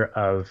exposure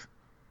of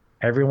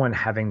everyone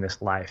having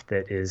this life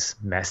that is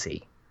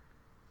messy.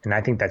 And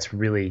I think that's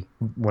really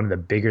one of the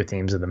bigger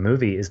themes of the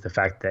movie, is the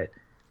fact that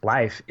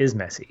life is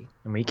messy.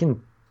 And we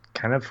can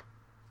kind of,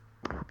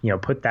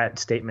 put that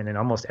statement in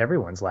almost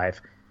everyone's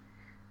life.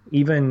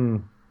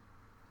 Even,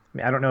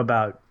 I don't know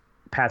about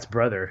Pat's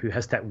brother, who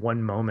has that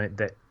one moment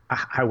that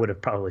I would have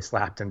probably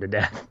slapped him to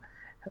death.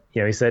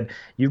 He said,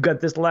 "You've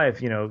got this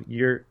life,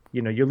 you're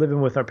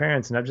living with our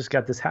parents, and I've just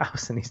got this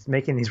house." And he's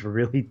making these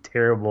really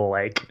terrible,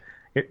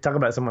 talk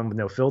about someone with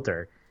no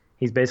filter.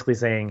 He's basically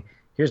saying,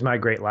 "Here's my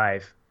great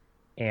life,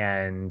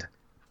 and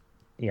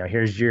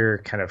here's your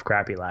kind of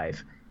crappy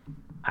life."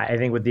 I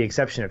think with the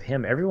exception of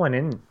him, everyone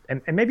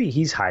and maybe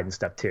he's hiding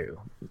stuff too.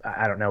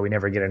 I don't know. We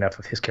never get enough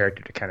of his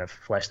character to kind of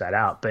flesh that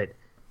out. But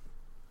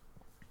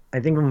I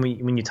think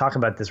when you talk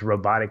about this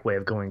robotic way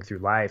of going through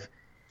life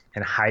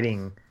and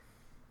hiding,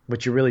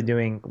 what you're really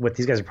doing, what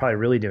these guys are probably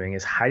really doing,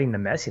 is hiding the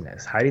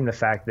messiness, hiding the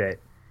fact that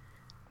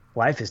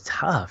life is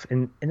tough,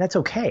 and that's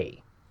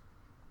okay.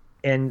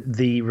 And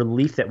the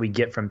relief that we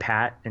get from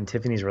Pat and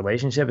Tiffany's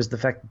relationship is the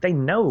fact that they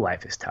know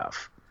life is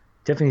tough.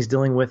 Tiffany's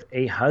dealing with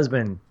a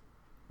husband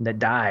that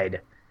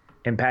died,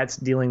 and Pat's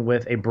dealing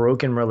with a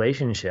broken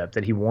relationship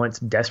that he wants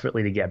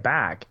desperately to get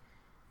back.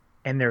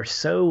 And they're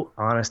so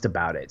honest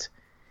about it.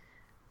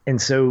 And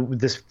so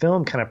this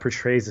film kind of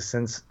portrays a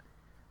sense,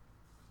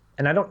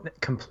 and I don't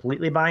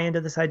completely buy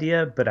into this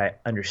idea, but I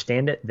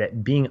understand it,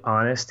 that being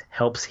honest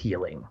helps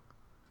healing.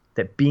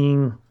 That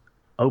being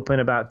open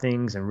about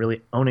things and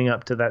really owning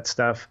up to that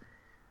stuff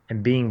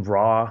and being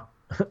raw,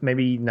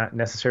 maybe not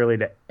necessarily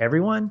to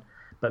everyone,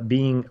 but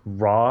being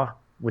raw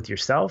with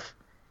yourself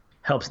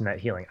helps in that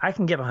healing. I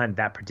can get behind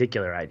that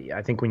particular idea.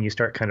 I think when you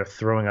start kind of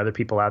throwing other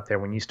people out there,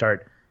 when you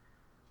start,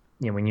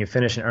 when you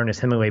finish an Ernest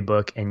Hemingway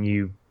book and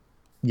you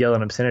yell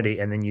an obscenity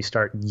and then you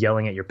start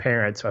yelling at your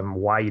parents on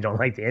why you don't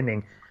like the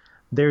ending,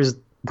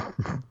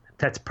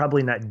 that's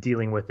probably not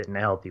dealing with it in a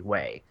healthy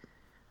way.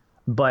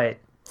 But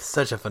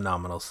such a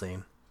phenomenal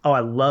scene. Oh, I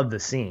love the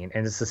scene.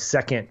 And it's the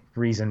second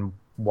reason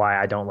why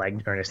I don't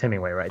like Ernest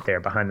Hemingway right there,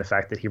 behind the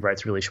fact that he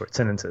writes really short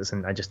sentences,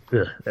 and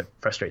that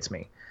frustrates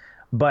me.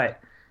 But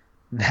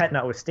that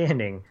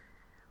notwithstanding,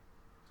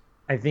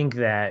 I think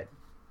that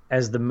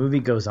as the movie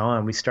goes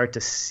on, we start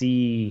to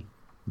see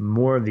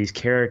more of these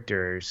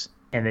characters,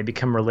 and they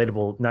become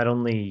relatable not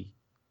only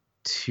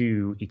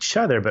to each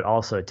other, but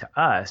also to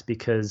us,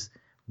 because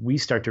we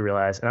start to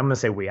realize, and I'm going to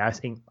say we, I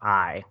think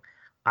I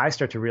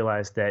start to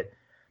realize that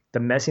the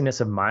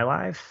messiness of my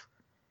life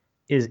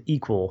is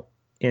equal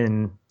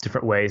in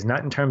different ways,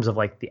 not in terms of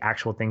like the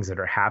actual things that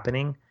are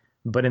happening,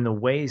 but in the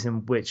ways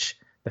in which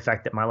the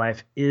fact that my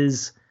life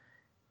is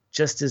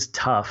just as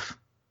tough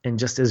and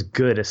just as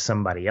good as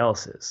somebody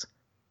else's,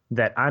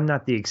 that I'm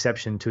not the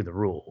exception to the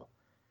rule.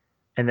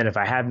 And then if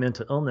I have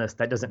mental illness,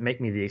 that doesn't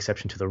make me the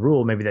exception to the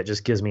rule. Maybe that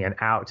just gives me an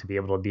out to be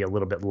able to be a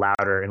little bit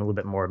louder and a little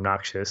bit more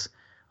obnoxious,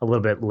 a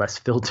little bit less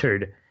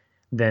filtered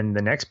than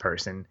the next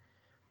person.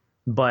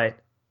 But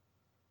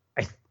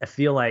I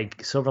feel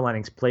like Silver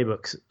Linings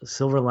Playbook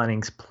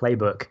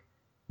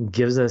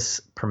gives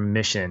us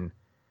permission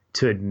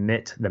to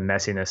admit the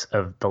messiness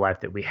of the life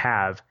that we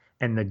have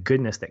and the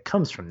goodness that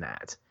comes from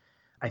that.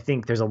 I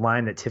think there's a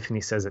line that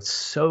Tiffany says that's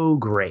so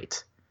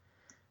great,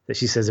 that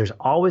she says, "There's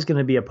always going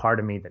to be a part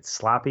of me that's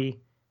sloppy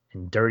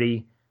and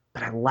dirty,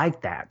 but I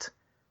like that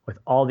with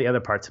all the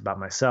other parts about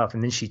myself."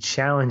 And then she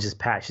challenges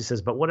Pat. She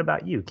says, "But what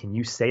about you? Can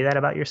you say that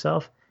about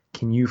yourself?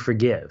 Can you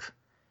forgive?"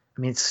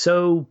 I mean, it's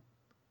so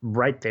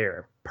right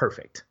there.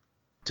 Perfect.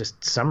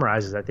 Just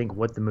summarizes, I think,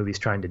 what the movie's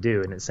trying to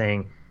do. And it's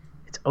saying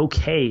it's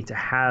okay to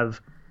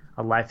have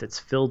a life that's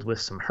filled with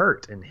some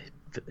hurt and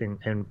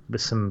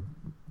with some,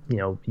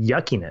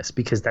 yuckiness,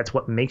 because that's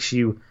what makes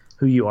you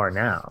who you are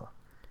now.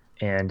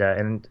 And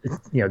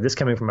this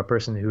coming from a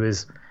person who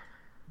is,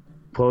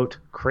 quote,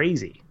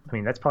 crazy. I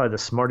mean, that's probably the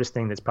smartest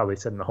thing that's probably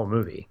said in the whole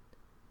movie.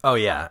 Oh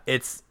yeah.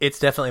 It's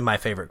definitely my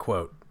favorite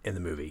quote in the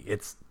movie.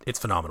 It's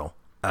phenomenal.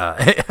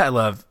 I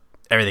love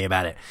everything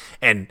about it.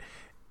 And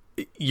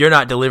you're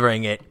not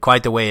delivering it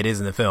quite the way it is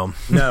in the film.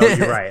 No,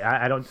 you're right.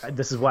 I don't.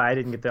 This is why I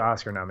didn't get the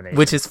Oscar nomination,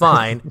 which is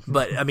fine.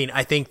 But I mean,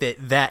 I think that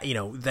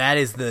that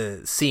is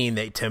the scene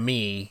that to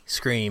me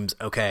screams,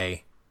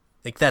 okay,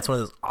 like that's one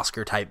of those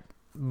Oscar type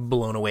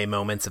blown away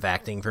moments of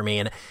acting for me.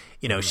 And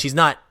she's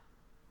not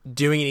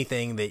doing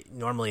anything that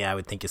normally I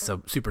would think is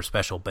so super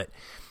special, but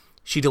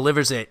she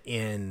delivers it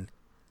in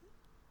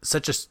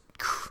such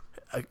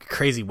a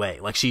crazy way.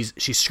 Like she's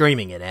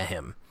screaming it at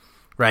him,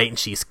 right? And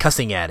she's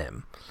cussing at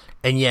him.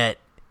 And yet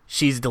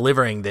she's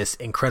delivering this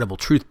incredible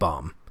truth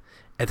bomb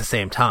at the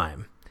same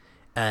time.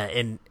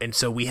 And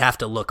so we have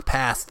to look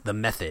past the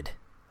method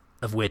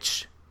of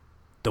which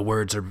the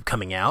words are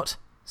coming out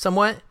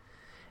somewhat.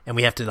 And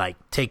we have to like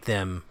take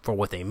them for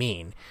what they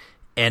mean.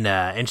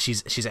 And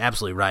she's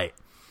absolutely right.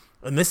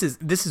 And this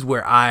is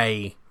where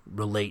I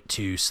relate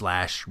to /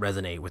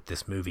 resonate with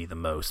this movie the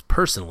most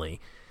personally,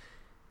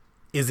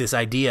 is this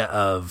idea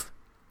of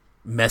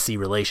messy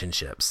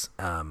relationships.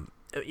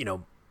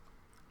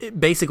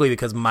 Basically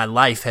because my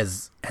life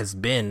has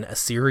been a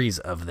series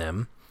of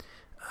them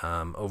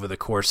over the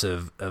course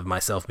of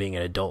myself being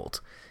an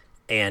adult,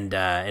 and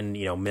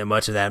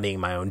much of that being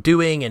my own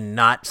doing and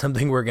not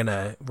something we're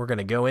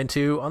gonna go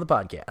into on the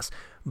podcast.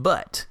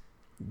 But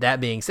that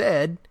being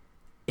said,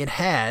 it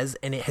has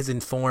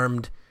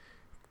informed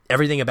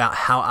everything about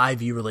how I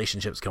view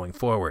relationships going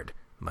forward,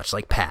 much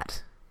like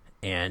Pat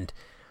and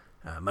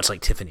much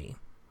like Tiffany.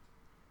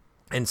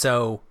 And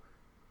so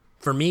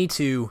for me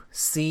to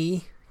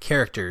see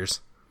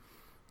characters,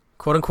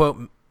 quote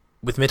unquote,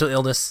 with mental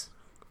illness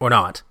or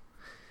not,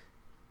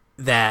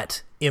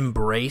 that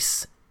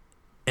embrace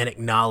and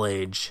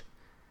acknowledge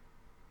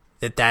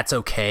that that's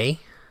okay,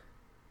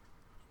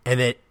 and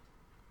that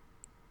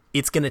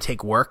it's going to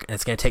take work and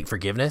it's going to take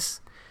forgiveness,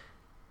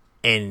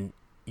 and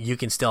you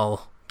can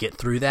still get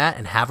through that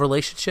and have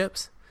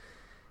relationships,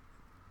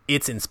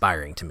 it's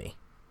inspiring to me.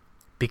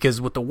 Because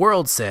what the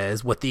world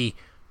says, what the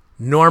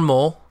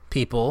normal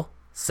people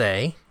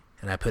say,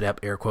 and I put up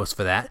air quotes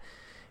for that,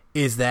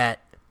 is that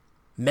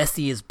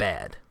messy is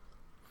bad.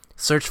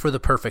 Search for the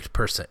perfect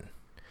person.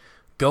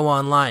 Go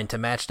online to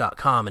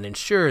Match.com and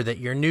ensure that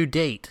your new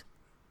date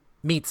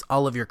meets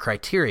all of your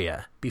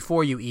criteria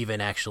before you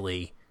even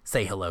actually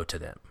say hello to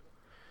them.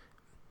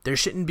 There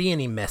shouldn't be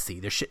any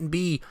messy. There shouldn't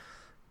be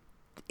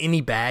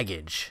any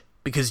baggage,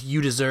 because you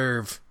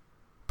deserve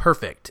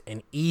perfect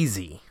and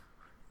easy.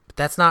 But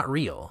that's not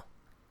real.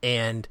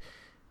 And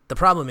the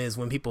problem is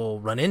when people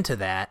run into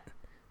that,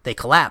 they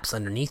collapse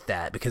underneath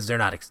that because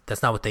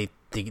that's not what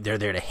they're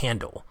there to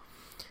handle.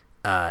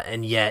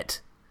 And yet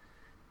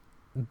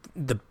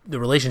the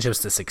relationships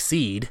that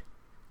succeed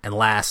and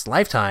last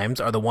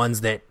lifetimes are the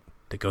ones that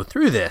go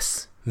through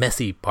this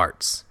messy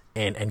parts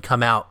and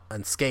come out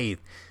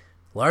unscathed,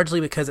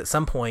 largely because at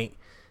some point,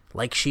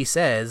 like she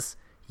says,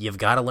 you've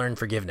got to learn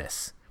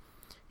forgiveness.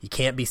 You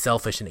can't be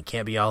selfish and it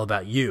can't be all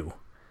about you.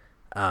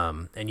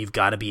 And you've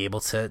got to be able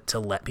to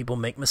let people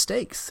make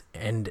mistakes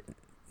and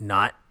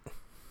not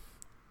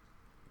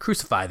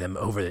crucify them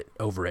over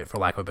it, for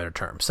lack of a better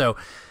term. So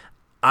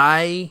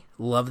I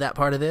love that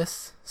part of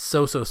this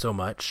so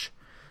much.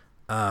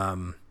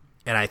 And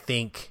I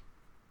think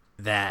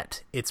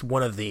that it's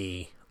one of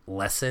the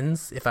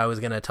lessons, if I was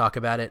going to talk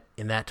about it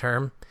in that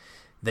term,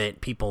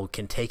 that people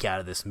can take out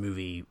of this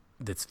movie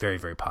that's very,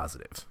 very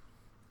positive.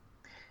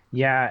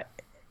 Yeah.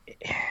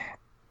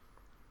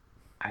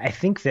 I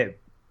think that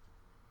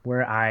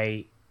where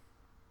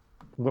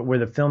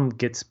the film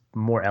gets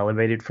more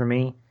elevated for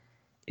me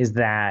is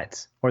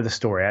that, or the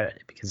story,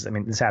 because I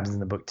mean, this happens in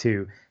the book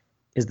too,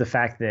 is the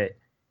fact that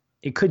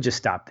it could just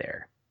stop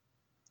there.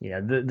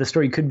 The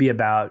story could be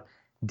about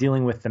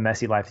dealing with the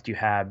messy life that you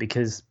have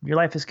because your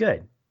life is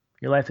good.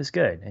 Your life is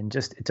good. And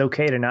just, it's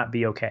okay to not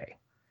be okay.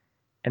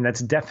 And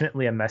that's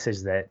definitely a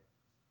message that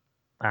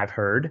I've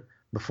heard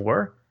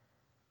before.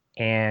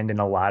 And in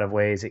a lot of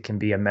ways, it can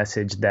be a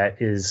message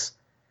that is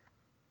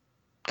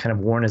kind of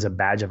worn as a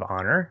badge of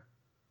honor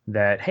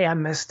that, hey, I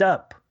messed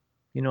up.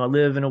 I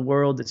live in a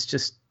world that's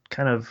just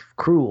kind of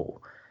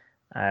cruel.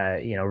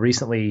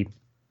 Recently,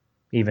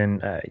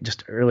 even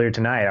just earlier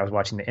tonight, I was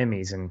watching the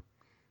Emmys, and,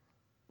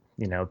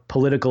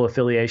 political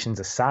affiliations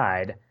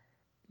aside,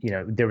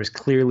 there was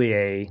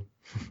clearly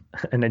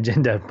an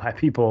agenda by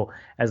people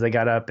as they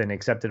got up and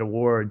accepted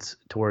awards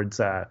towards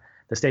the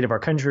state of our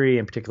country,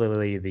 and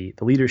particularly the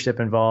leadership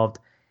involved.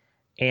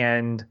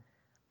 And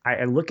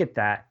I look at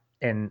that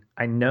and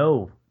I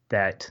know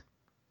that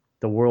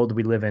the world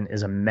we live in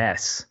is a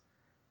mess.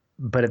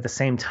 But at the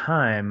same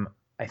time,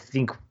 I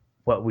think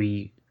what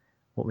we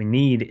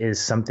need is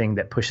something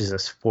that pushes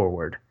us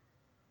forward.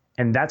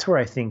 And that's where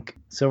I think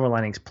Silver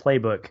Linings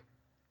Playbook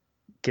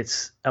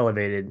gets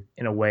elevated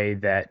in a way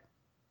that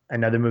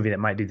another movie that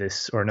might do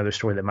this, or another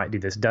story that might do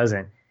this,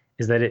 doesn't,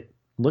 is that it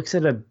looks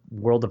at a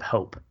world of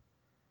hope.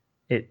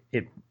 It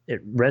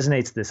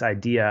resonates this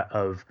idea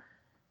of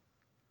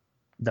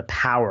the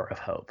power of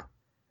hope.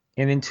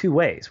 And in two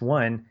ways.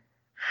 One,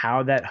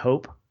 how that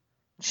hope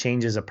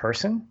changes a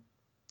person,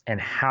 and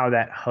how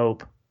that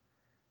hope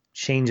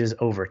changes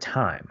over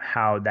time,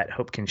 how that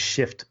hope can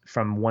shift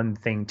from one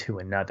thing to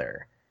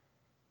another.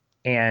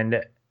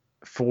 And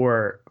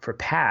for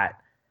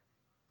Pat,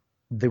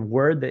 the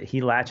word that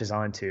he latches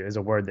onto is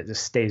a word that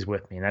just stays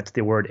with me, and that's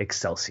the word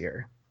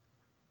Excelsior.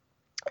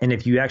 And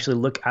if you actually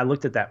look, I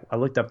looked up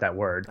that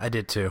word. I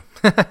did too.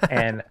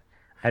 and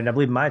I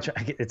believe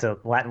it's a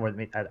Latin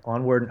word,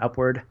 onward and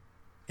upward.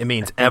 It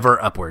means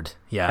ever upward.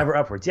 Yeah. Ever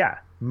upwards. Yeah.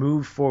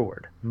 Move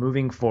forward,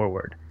 moving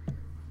forward.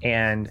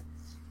 And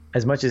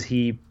as much as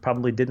he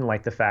probably didn't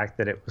like the fact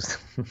that it was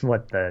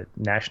what the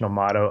national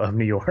motto of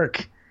New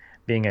York,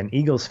 being an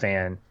Eagles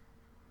fan,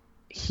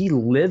 he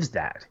lives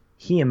that.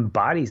 He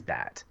embodies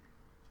that.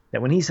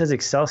 That when he says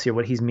Excelsior,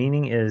 what he's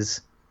meaning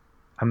is,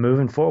 I'm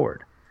moving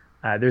forward.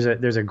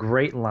 There's a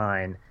great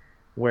line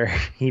where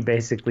he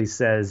basically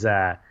says,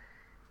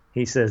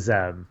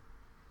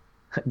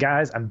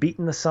 guys, I'm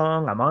beating the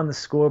song. I'm on the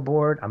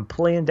scoreboard. I'm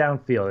playing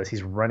downfield as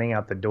he's running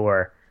out the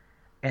door.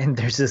 And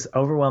there's this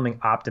overwhelming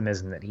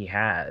optimism that he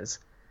has.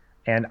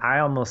 And I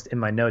almost, in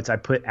my notes, I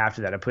put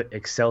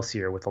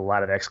Excelsior with a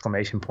lot of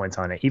exclamation points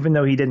on it. Even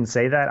though he didn't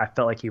say that, I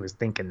felt like he was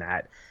thinking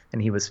that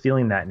and he was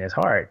feeling that in his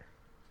heart.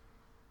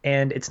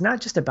 And it's not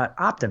just about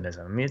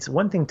optimism. I mean, it's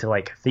one thing to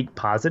like think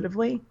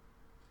positively,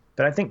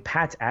 but I think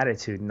Pat's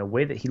attitude and the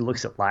way that he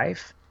looks at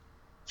life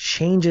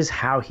changes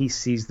how he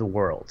sees the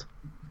world.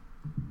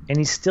 And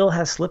he still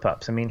has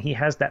slip-ups. I mean, he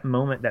has that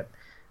moment,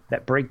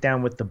 that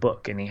breakdown with the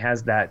book, and he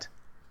has that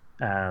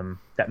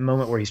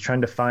moment where he's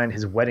trying to find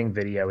his wedding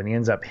video and he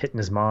ends up hitting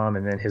his mom,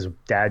 and then his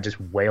dad just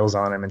wails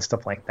on him and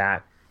stuff like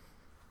that.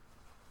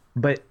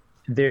 But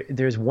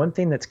there's one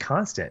thing that's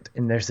constant,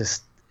 and there's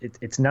this.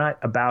 It's not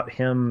about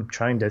him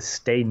trying to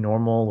stay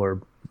normal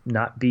or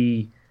not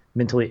be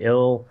mentally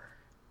ill.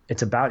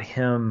 It's about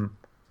him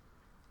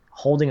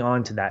holding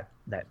on to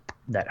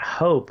that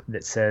hope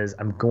that says,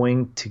 I'm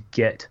going to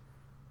get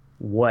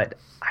what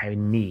I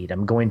need.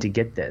 I'm going to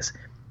get this.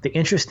 The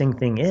interesting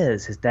thing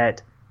is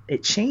that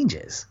it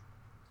changes.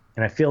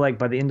 And I feel like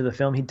by the end of the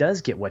film, he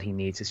does get what he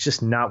needs. It's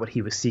just not what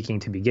he was seeking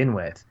to begin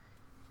with.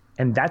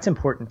 And that's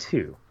important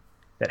too,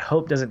 that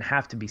hope doesn't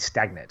have to be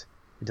stagnant.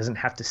 It doesn't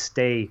have to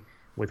stay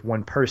with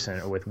one person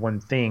or with one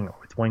thing or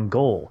with one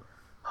goal.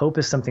 Hope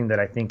is something that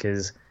I think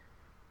is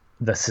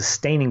the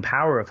sustaining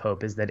power of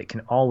hope, is that it can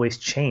always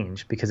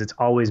change because it's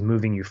always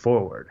moving you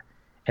forward.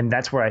 And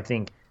that's where I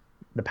think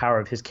the power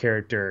of his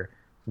character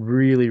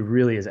really,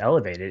 really is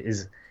elevated,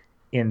 is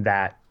in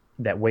that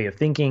way of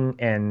thinking,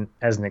 and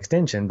as an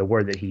extension, the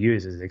word that he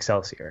uses,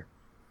 Excelsior.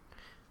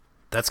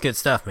 That's good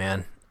stuff,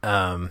 man.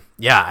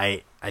 Yeah,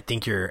 I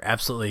think you're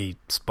absolutely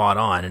spot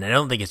on, and I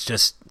don't think it's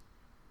just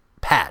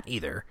Pat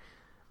either.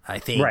 I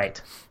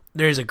think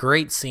there's a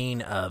great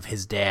scene of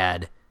his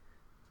dad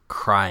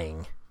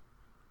crying,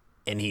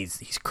 and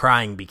he's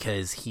crying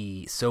because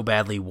he so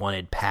badly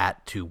wanted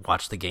Pat to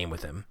watch the game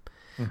with him.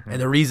 Mm-hmm.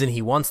 And the reason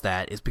he wants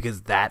that is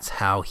because that's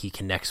how he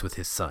connects with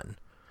his son.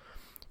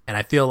 And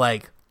I feel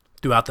like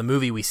throughout the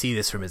movie we see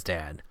this from his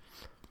dad.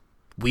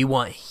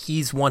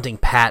 He's wanting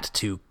Pat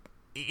to,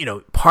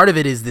 part of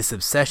it is this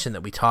obsession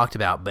that we talked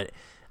about, but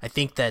I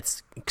think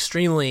that's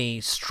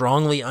extremely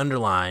strongly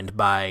underlined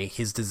by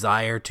his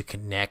desire to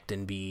connect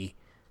and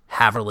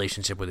have a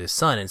relationship with his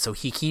son. And so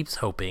he keeps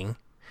hoping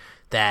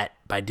that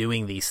by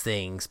doing these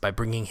things, by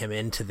bringing him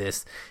into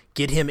this,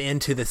 get him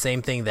into the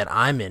same thing that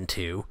I'm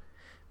into,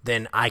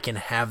 then I can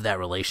have that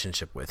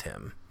relationship with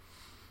him.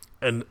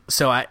 And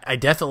so I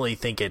definitely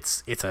think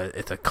it's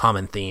a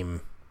common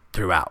theme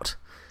throughout.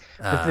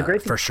 But the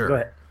great thing, for sure. Go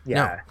ahead. Yeah.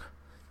 No.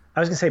 I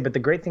was gonna say, but the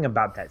great thing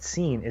about that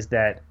scene is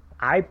that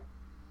I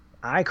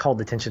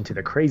called attention to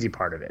the crazy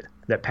part of it.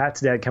 That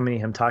Pat's dad coming to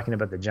him talking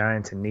about the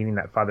Giants and needing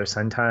that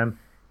father-son time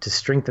to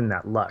strengthen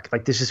that luck.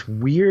 Like there's this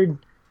weird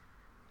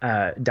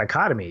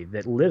dichotomy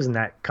that lives in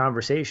that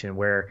conversation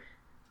where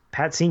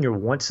Pat Sr.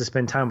 wants to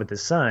spend time with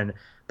his son,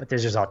 but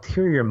there's this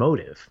ulterior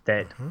motive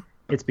that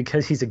it's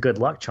because he's a good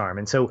luck charm.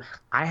 And so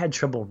I had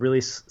trouble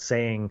really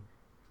saying,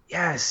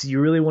 yes, you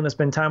really want to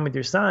spend time with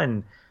your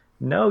son.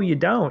 No, you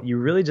don't. You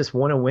really just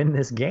want to win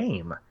this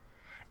game.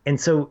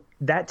 And so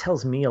that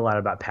tells me a lot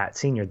about Pat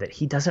Sr., that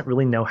he doesn't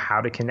really know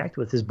how to connect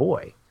with his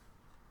boy.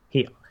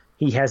 He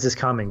has this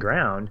common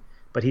ground,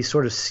 but he's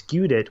sort of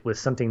skewed it with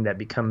something that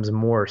becomes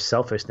more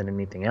selfish than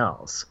anything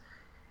else.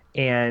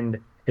 And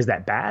is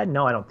that bad?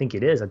 No, I don't think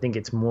it is. I think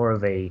it's more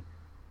of an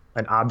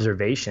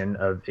observation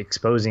of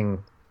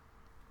exposing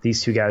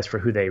these two guys for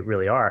who they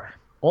really are.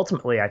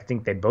 Ultimately, I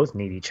think they both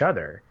need each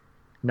other,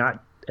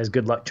 not as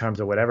good luck charms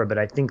or whatever, but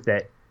I think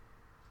that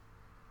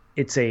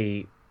it's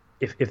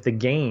if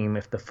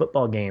the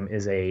football game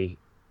is a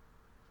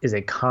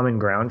common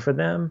ground for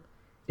them,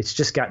 it's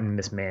just gotten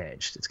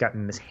mismanaged. It's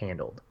gotten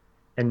mishandled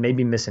and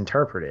maybe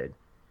misinterpreted.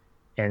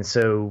 And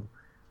so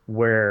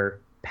where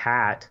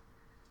Pat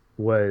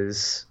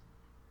was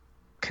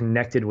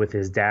connected with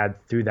his dad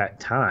through that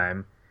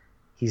time,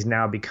 he's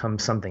now become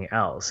something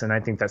else. And I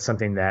think that's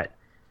something that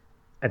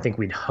I think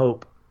we'd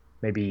hope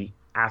maybe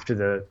after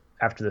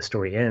the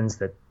story ends,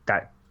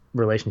 that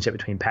relationship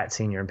between Pat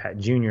Sr. and Pat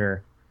Jr.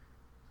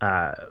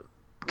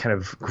 kind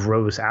of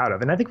grows out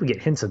of. And I think we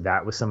get hints of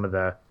that with some of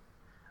the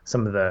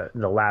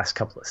last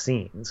couple of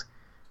scenes.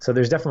 So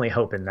there's definitely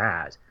hope in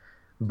that.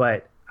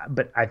 But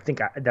I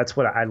think that's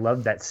what I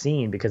love that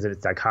scene, because of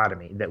its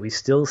dichotomy, that we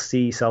still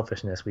see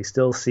selfishness, we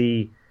still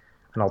see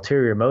an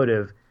ulterior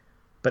motive,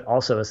 but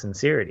also a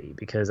sincerity,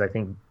 because I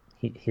think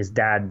his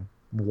dad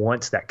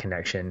wants that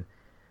connection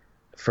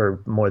for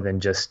more than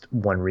just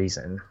one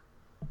reason.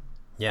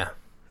 Yeah,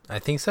 I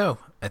think so.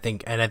 I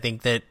think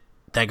that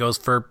goes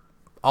for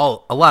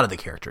a lot of the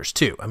characters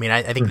too. I mean,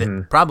 I think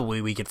that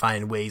probably we could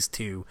find ways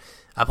to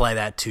apply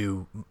that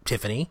to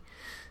Tiffany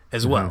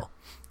as well.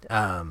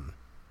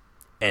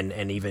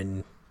 And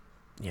even,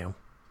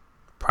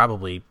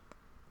 probably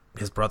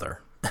his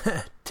brother,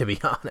 to be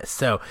honest.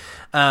 So,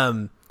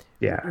 one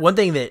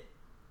thing that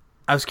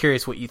I was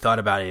curious what you thought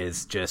about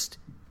is just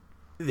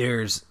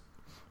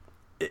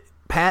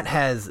Pat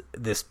has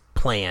this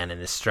plan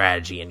and this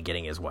strategy in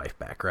getting his wife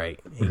back, right?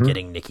 And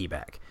getting Nikki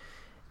back.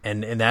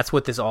 And that's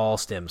what this all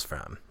stems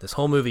from. This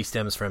whole movie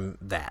stems from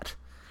that.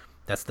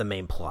 That's the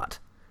main plot.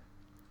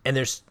 And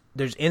there's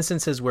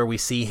instances where we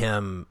see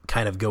him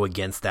kind of go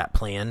against that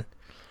plan.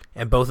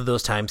 And both of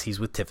those times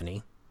he's with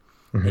Tiffany,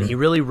 and he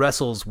really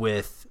wrestles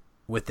with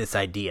this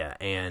idea.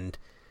 And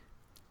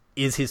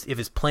if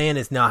his plan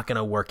is not going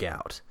to work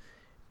out,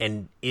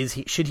 and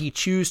should he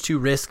choose to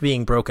risk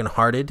being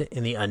brokenhearted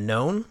in the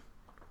unknown,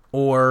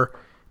 or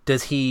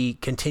does he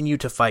continue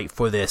to fight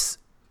for this,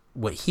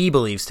 what he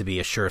believes to be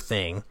a sure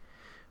thing,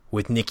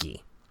 with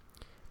Nikki?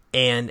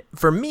 And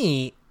for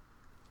me,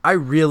 I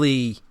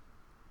really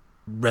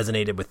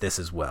resonated with this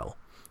as well,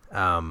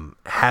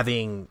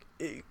 having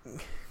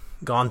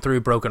gone through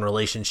broken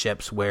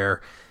relationships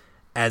where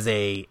as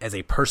a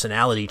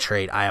personality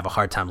trait I have a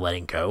hard time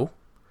letting go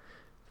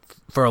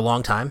for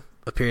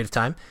a period of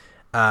time,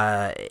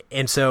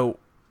 and so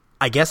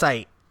I guess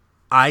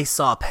I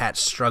saw Pat's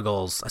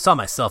struggles. I saw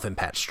myself in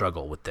Pat's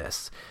struggle with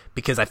this,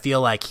 because I feel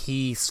like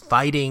he's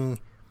fighting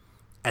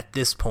at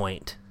this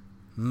point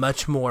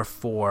much more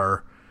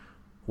for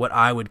what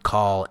I would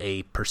call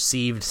a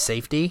perceived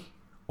safety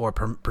or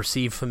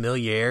perceived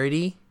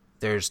familiarity.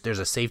 There's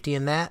a safety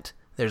in that.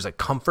 There's a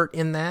comfort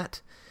in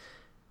that.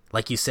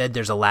 Like you said,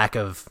 there's a lack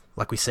of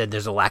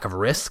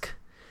risk.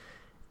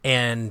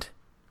 And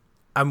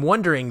I'm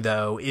wondering,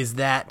 though, is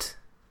that,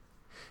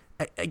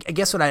 I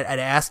guess what I'd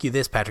ask you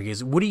this, Patrick,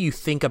 is what do you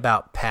think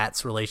about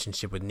Pat's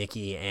relationship with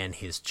Nikki and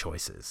his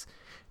choices?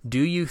 Do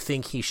you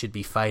think he should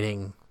be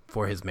fighting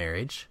for his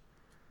marriage?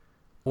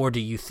 Or do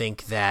you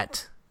think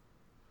that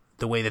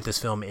the way that this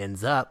film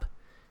ends up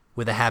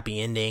with a happy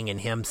ending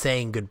and him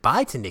saying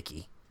goodbye to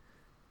Nikki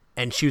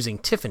and choosing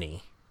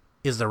Tiffany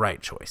is the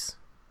right choice?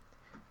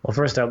 Well,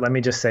 first up, let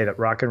me just say that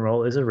rock and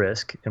roll is a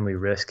risk, and we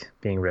risk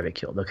being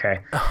ridiculed,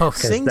 okay? Oh,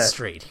 Sing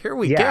Street. Here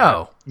we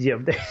go. Yeah.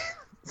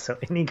 So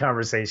any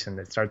conversation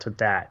that starts with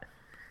that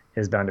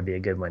is bound to be a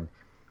good one.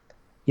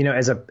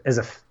 As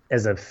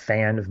a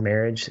fan of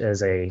marriage,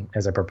 as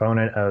a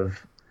proponent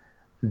of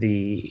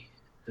the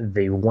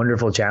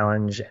wonderful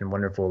challenge and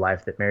wonderful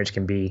life that marriage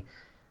can be,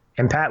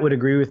 and Pat would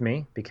agree with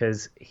me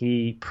because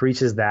he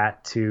preaches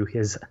that to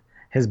his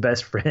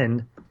best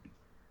friend.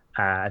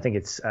 I think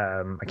it's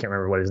I can't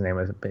remember what his name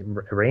was.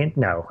 Rain?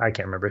 No, I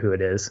can't remember who it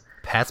is.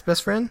 Pat's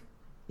best friend?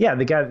 Yeah,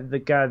 the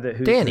guy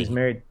who's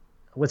married.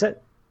 What's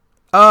that?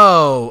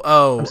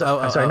 I'm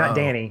sorry, not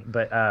Danny,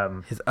 but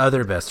his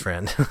other best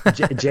friend,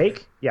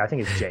 Jake. Yeah, I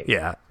think it's Jake.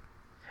 Yeah.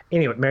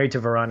 Anyway, married to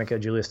Veronica,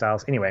 Julia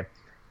Stiles. Anyway,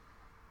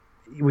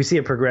 we see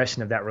a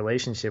progression of that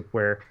relationship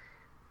where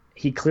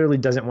he clearly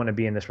doesn't want to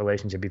be in this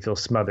relationship. He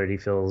feels smothered. He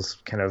feels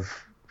kind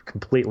of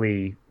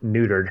completely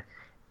neutered.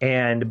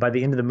 And by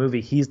the end of the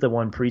movie, he's the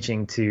one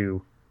preaching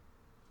to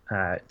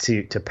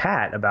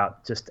Pat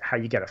about just how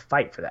you got to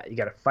fight for that. You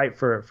got to fight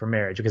for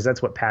marriage, because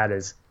that's what Pat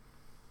is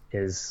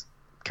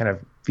kind of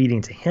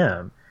feeding to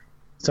him.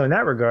 So in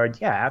that regard,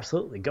 yeah,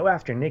 absolutely. Go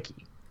after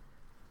Nikki.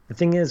 The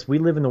thing is, we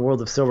live in the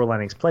world of Silver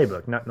Linings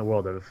Playbook, not in the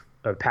world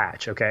of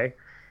Patch, okay?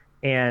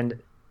 And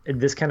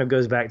this kind of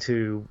goes back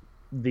to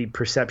the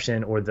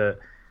perception or the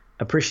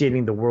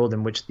appreciating the world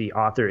in which the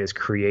author is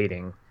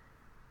creating,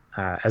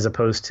 as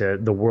opposed to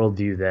the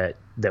worldview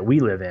that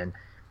we live in.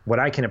 What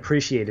I can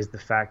appreciate is the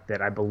fact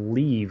that I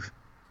believe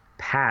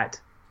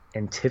Pat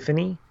and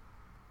Tiffany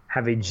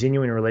have a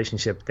genuine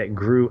relationship that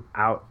grew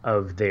out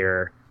of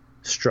their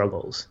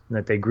struggles, and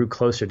that they grew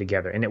closer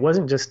together. And it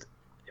wasn't just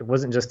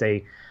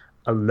a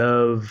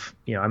love,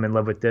 I'm in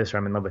love with this or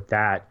I'm in love with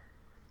that.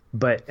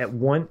 But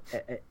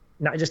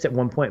not just at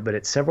one point, but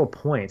at several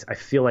points, I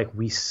feel like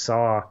we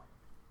saw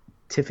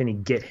Tiffany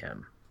get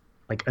him,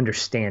 like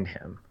understand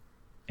him.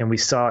 And we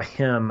saw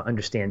him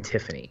understand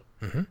Tiffany.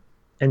 Mm-hmm.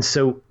 And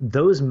so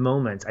those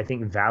moments, I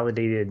think,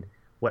 validated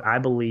what I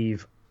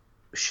believe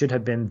should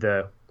have been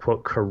the,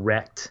 quote,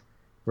 correct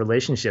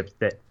relationship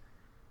that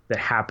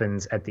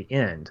happens at the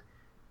end.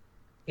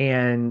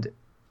 And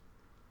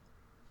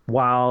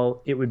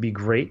while it would be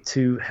great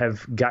to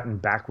have gotten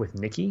back with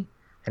Nikki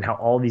and how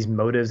all these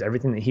motives,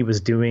 everything that he was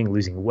doing,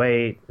 losing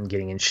weight and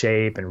getting in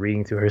shape and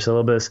reading through her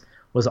syllabus,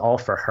 was all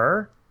for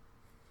her,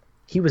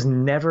 he was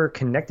never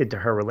connected to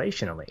her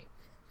relationally.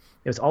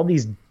 It was all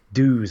these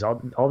do's,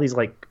 all these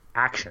like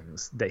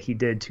actions that he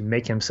did to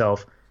make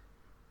himself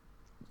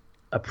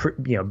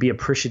be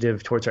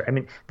appreciative towards her. I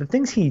mean, the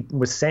things he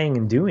was saying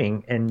and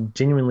doing and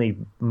genuinely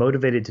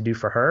motivated to do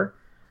for her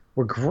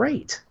were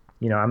great.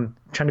 I'm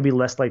trying to be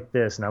less like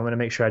this, and I want to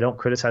make sure I don't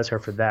criticize her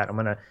for that. I'm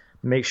going to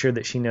make sure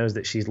that she knows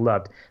that she's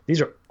loved.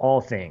 These are all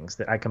things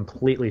that I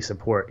completely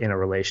support in a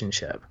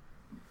relationship.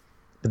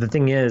 But the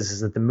thing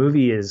is that the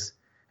movie is,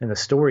 and the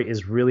story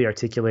is really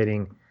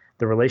articulating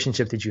the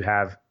relationship that you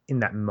have in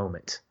that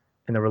moment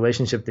and the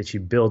relationship that you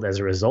build as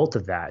a result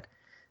of that.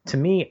 To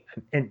me,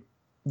 and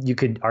you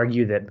could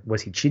argue that,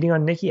 was he cheating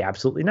on Nikki?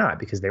 Absolutely not,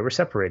 because they were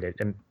separated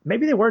and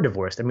maybe they were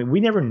divorced. I mean, we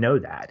never know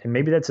that. And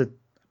maybe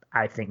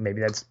I think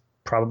maybe that's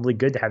probably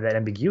good to have that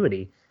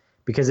ambiguity,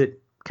 because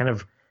it kind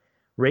of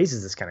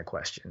raises this kind of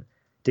question.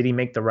 Did he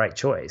make the right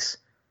choice?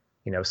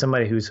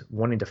 Somebody who's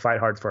wanting to fight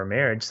hard for a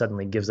marriage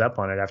suddenly gives up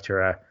on it after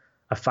a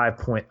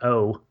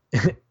 5.0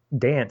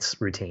 dance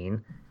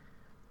routine.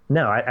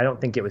 No, I don't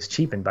think it was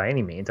cheapened by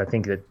any means. I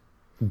think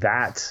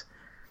that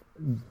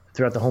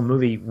throughout the whole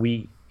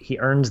movie, he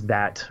earns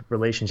that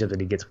relationship that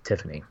he gets with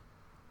Tiffany.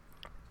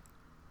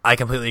 I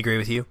completely agree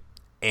with you,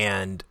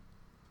 and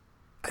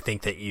I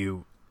think that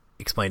you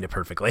explained it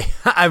perfectly.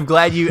 I'm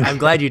glad you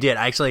did.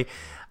 Actually,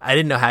 I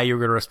didn't know how you were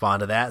going to respond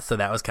to that, so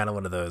that was kind of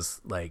one of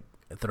those, like,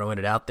 throwing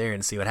it out there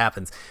and see what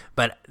happens.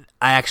 But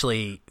I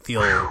actually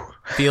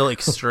feel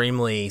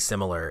extremely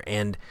similar,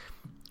 and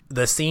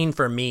the scene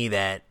for me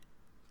that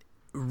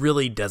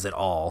really does it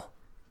all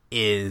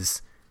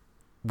is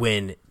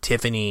when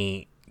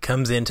Tiffany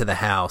comes into the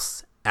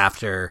house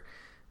after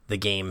the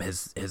game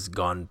has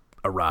gone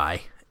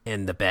awry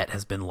and the bet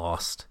has been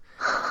lost.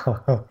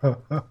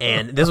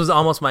 And this was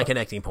almost my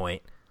connecting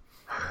point.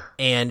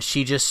 And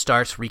she just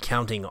starts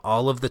recounting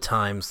all of the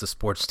times the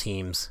sports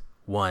teams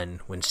won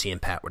when she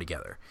and Pat were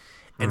together.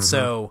 And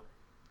so,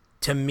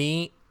 to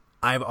me,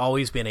 I've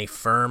always been a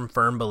firm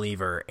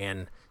believer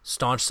and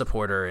staunch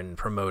supporter and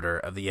promoter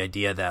of the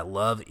idea that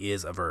love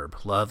is a verb.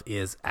 Love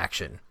is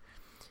action.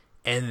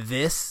 And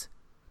this,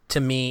 to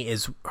me,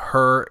 is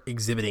her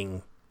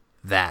exhibiting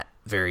that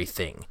very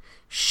thing.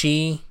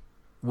 She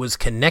was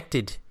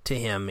connected to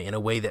him in a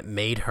way that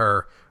made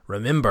her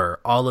remember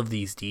all of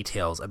these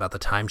details about the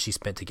time she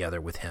spent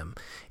together with him.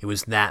 It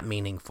was that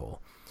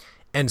meaningful.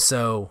 And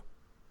so,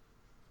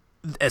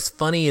 as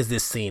funny as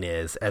this scene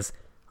is, as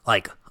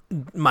like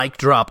mic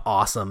drop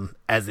awesome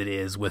as it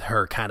is, with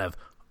her kind of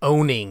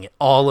owning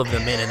all of the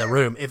men in the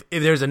room, if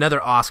there's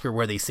another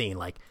Oscar-worthy scene,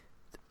 like,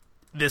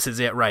 this is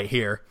it right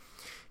here.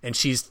 And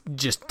she's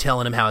just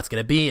telling him how it's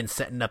going to be and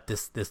setting up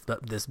this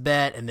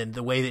bet. And then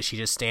the way that she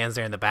just stands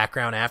there in the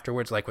background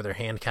afterwards, like with her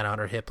hand kind of on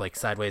her hip, like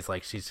sideways,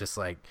 like she's just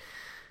like,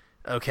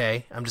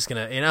 okay, I'm just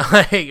going to,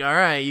 like, all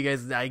right, you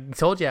guys, I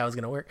told you I was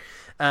going to work.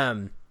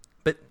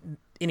 But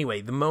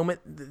anyway,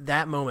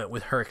 that moment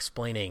with her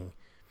explaining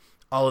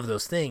all of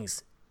those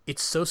things,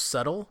 it's so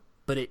subtle,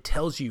 but it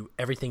tells you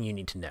everything you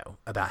need to know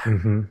about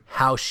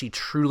how she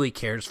truly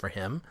cares for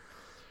him.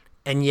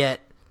 And yet,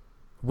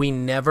 we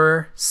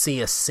never see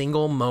a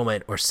single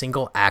moment or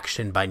single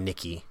action by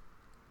Nikki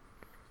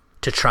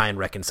to try and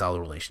reconcile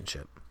the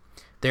relationship.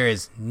 There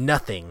is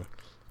nothing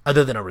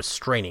other than a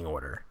restraining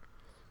order,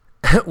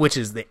 which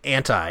is the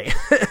anti,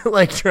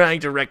 like,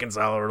 trying to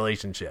reconcile a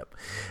relationship.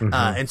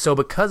 And so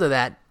because of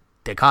that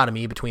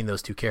dichotomy between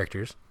those two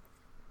characters,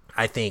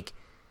 I think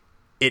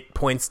it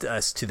points to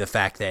us to the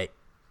fact that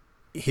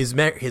his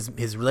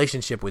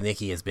relationship with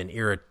Nikki has been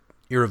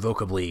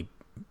irrevocably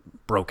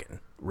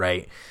broken.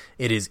 Right?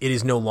 It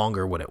is no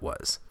longer what it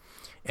was.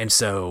 And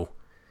so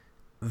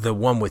the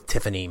one with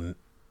Tiffany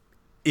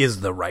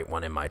is the right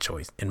one the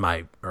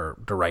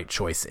right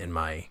choice in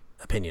my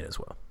opinion as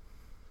well.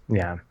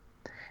 Yeah.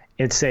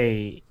 It's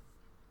a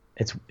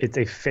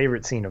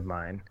favorite scene of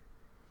mine.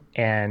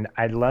 And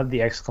I love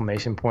the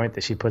exclamation point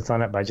that she puts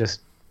on it by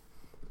just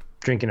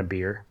drinking a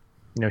beer.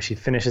 She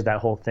finishes that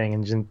whole thing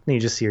and you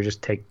just see her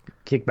just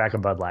kick back a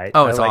Bud Light.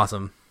 Oh, it's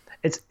awesome.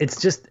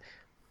 It's just,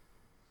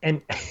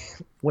 and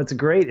what's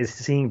great is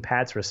seeing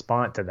Pat's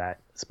response to that.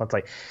 It's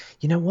like,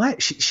 you know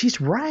what?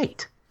 She's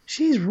right.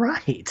 She's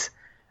right.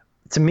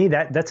 To me,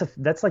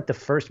 that's like the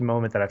first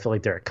moment that I feel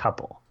like they're a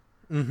couple.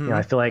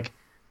 I feel like,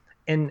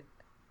 and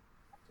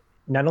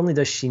not only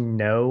does she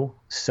know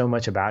so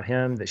much about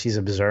him, that she's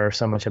observed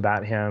so much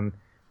about him,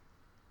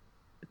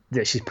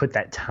 that she's put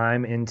that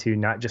time into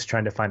not just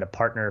trying to find a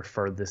partner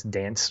for this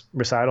dance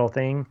recital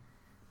thing,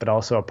 but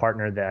also a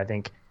partner that I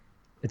think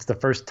it's the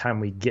first time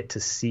we get to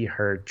see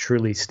her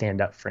truly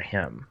stand up for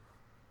him.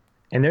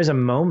 And there's a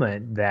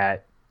moment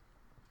that,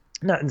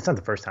 it's not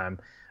the first time,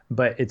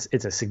 but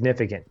it's a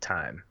significant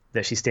time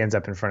that she stands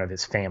up in front of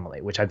his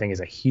family, which I think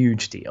is a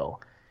huge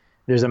deal.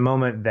 There's a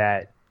moment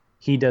that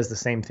he does the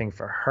same thing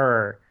for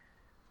her.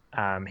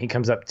 He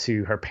comes up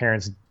to her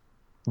parents'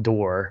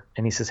 door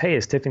and he says, "Hey,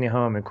 is Tiffany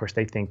home?" And of course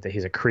they think that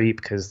he's a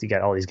creep because you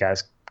got all these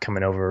guys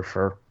coming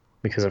over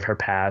because of her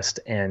past.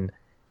 And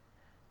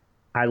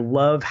I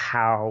love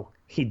how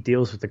he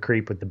deals with the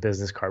creep with the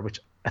business card, which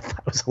I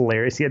thought was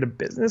hilarious. He had a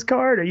business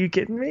card. Are you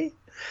kidding me?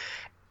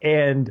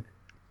 And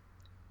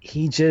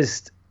he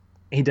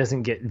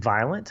doesn't get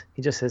violent.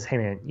 He just says, "Hey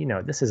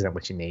man, this isn't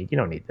what you need. You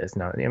don't need this."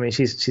 No, I mean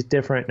she's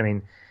different. I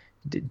mean,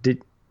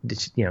 did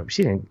she,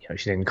 she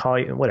didn't call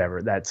you,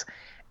 whatever.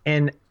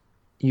 And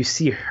you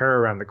see her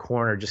around the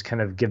corner just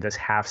kind of give this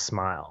half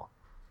smile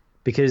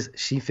because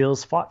she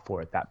feels fought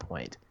for at that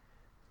point.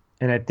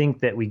 And I think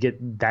that we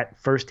get that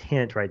first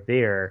hint right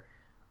there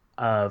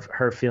of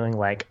her feeling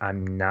like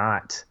I'm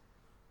not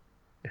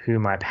who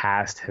my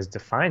past has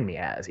defined me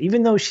as,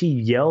 even though she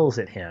yells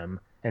at him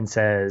and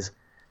says,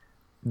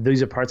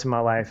 these are parts of my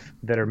life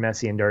that are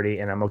messy and dirty,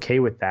 and I'm okay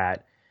with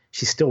that.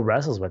 She still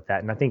wrestles with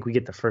that. And I think we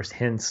get the first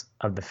hints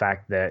of the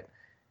fact that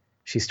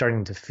she's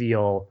starting to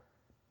feel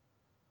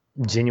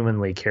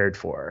genuinely cared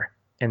for.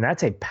 And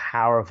that's a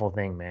powerful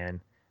thing, man.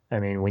 I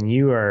mean, when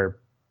you are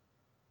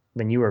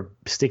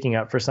sticking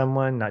up for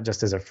someone, not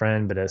just as a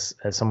friend, but as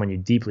someone you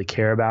deeply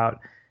care about,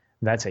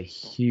 that's a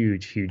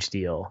huge, huge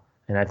deal.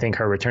 And I think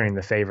her returning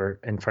the favor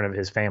in front of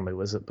his family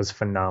was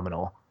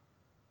phenomenal.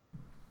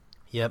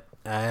 Yep,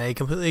 I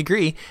completely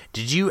agree.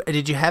 Did you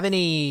have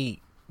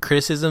any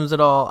criticisms at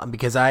all?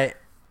 Because I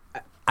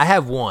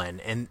have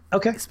one, and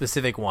okay, a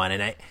specific one,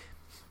 and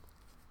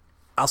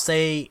I'll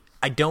say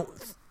I don't.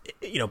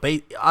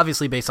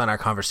 Obviously, based on our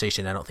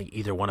conversation, I don't think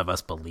either one of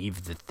us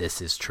believed that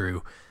this is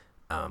true,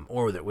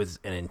 or that was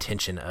an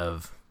intention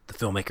of the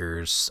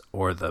filmmakers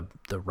or the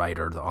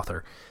writer, the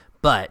author.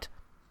 But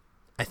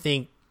I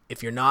think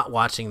if you're not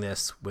watching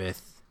this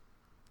with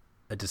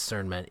a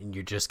discernment and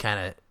you're just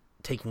kind of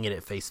taking it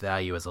at face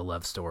value as a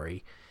love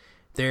story,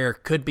 there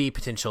could be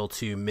potential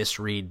to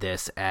misread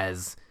this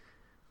as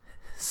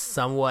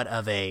somewhat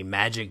of a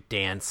magic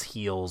dance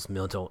heals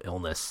mental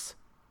illness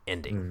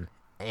ending.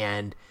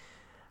 And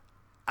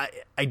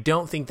I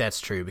don't think that's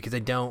true, because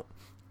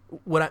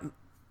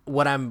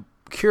what I'm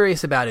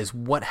curious about is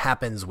what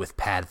happens with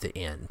Pat at the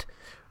end,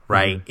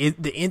 right?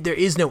 There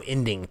is no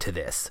ending to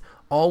this.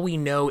 All we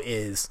know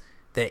is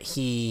that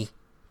he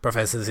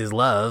professes his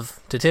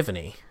love to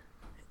Tiffany.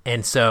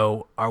 And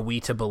so are we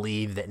to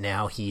believe that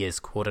now he is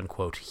quote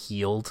unquote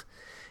healed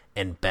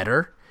and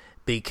better?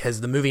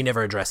 Because the movie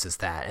never addresses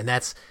that. And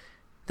that's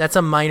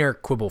a minor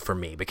quibble for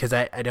me, because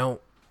I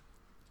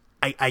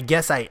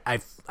guess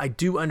I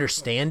do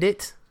understand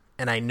it.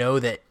 And I know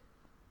that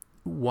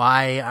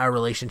why our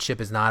relationship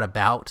is not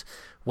about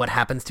what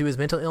happens to his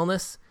mental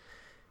illness.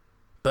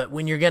 But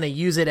when you're going to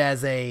use it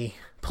as a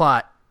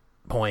plot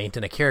point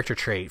and a character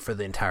trait for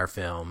the entire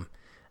film,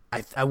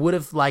 I would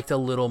have liked a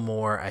little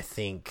more, I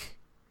think.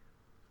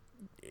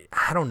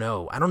 I don't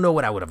know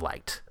what I would have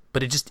liked,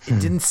 but it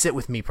didn't sit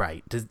with me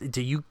right.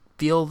 Do you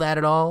feel that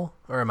at all,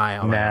 or am I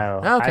all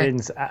No, right? Okay.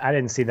 I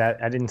didn't see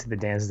that. I didn't see the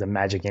dance as a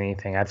magic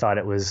anything. I thought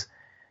it was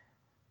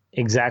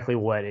exactly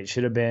what it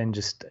should have been.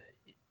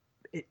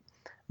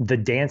 The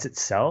dance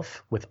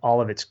itself, with all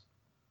of its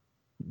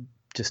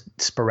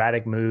just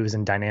sporadic moves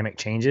and dynamic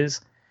changes,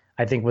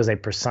 I think was a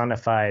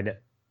personified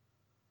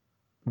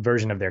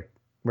version of their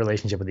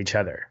relationship with each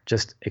other.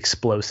 Just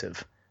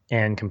explosive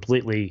and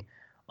completely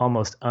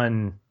almost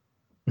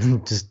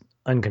just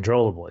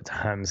uncontrollable at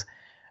times,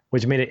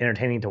 which made it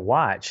entertaining to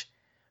watch.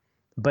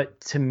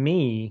 But to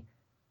me,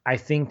 I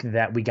think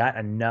that we got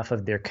enough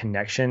of their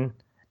connection,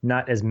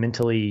 not as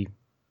mentally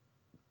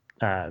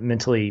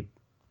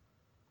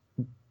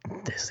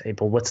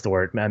disabled, what's the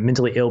word?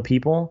 Mentally ill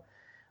people,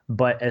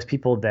 but as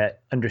people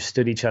that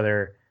understood each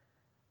other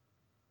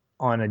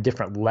on a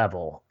different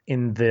level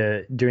during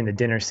the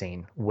dinner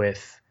scene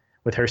with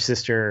her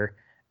sister,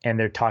 and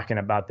they're talking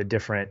about the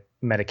different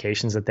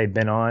medications that they've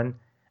been on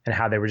and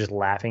how they were just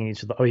laughing at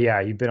each other. Oh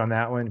yeah, you've been on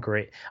that one?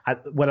 Great.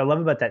 What I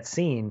love about that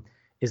scene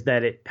is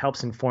that it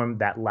helps inform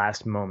that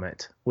last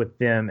moment with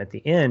them at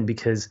the end,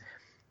 because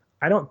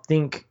I don't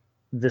think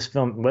this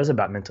film was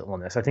about mental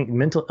illness. I think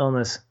mental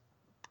illness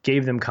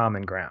gave them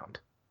common ground.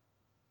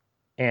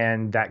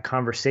 And that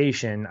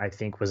conversation, I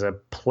think, was a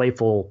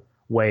playful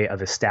way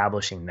of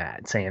establishing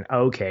that, saying,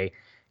 oh, okay,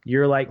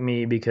 you're like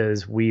me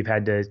because we've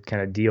had to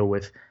kind of deal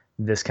with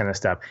this kind of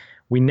stuff.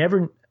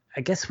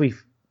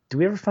 Do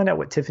we ever find out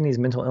what Tiffany's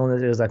mental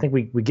illness is? I think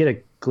we get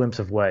a glimpse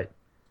of what.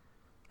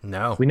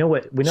 No. We know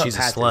she's a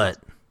slut.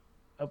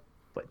 Oh,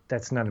 but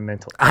that's not a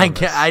mental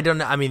illness. I don't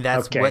know. I mean,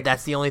 that's okay.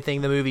 that's the only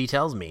thing the movie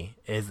tells me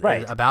is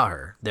about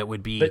her. That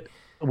would be. But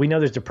we know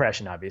there's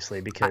depression,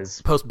 obviously,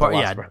 because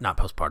postpartum. Yeah, not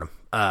postpartum.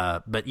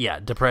 But yeah,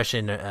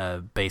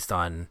 depression based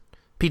on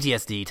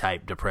PTSD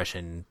type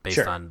depression based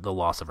on the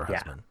loss of her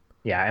husband.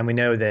 Yeah, and we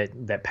know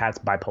that Pat's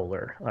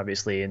bipolar,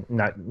 obviously, and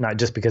not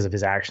just because of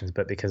his actions,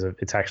 but because of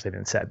it's actually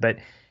been said. But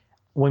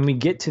when we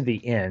get to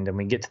the end and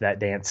we get to that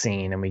dance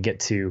scene and we get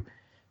to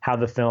how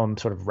the film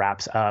sort of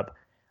wraps up,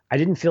 I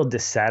didn't feel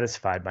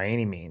dissatisfied by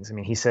any means. I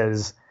mean, he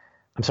says,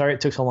 "I'm sorry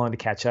it took so long to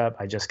catch up.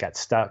 I just got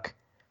stuck."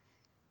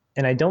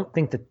 And I don't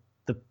think that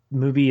the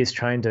movie is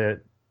trying to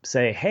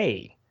say,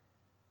 "Hey,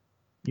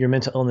 your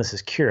mental illness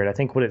is cured." I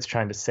think what it's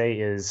trying to say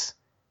is,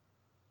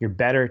 you're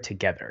better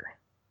together.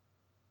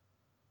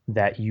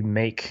 That you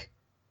make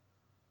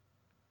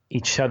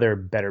each other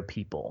better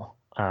people.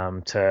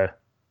 To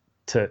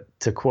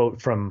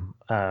quote from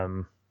I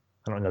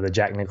don't know, the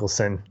Jack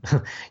Nicholson,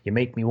 "You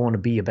make me want to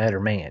be a better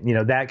man." You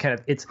know, that kind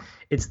of it's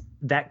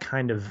that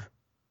kind of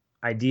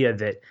idea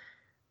that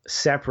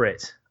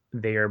separate,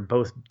 they are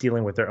both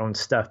dealing with their own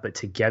stuff, but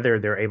together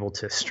they're able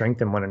to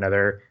strengthen one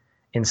another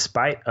in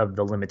spite of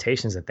the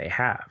limitations that they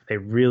have. They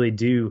really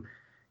do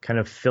kind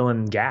of fill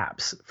in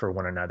gaps for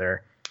one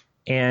another.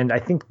 And I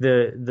think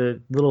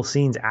the little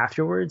scenes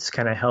afterwards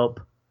kind of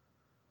help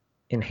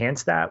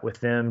enhance that,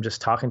 with them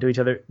just talking to each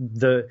other.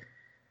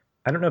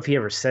 I don't know if he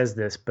ever says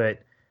this, but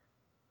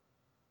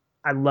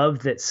I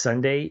love that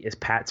Sunday is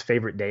Pat's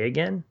favorite day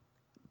again,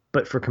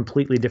 but for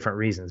completely different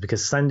reasons,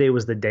 because Sunday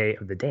was the day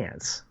of the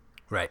dance.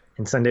 Right.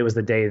 And Sunday was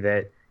the day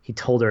that he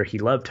told her he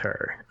loved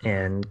her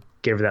and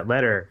gave her that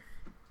letter,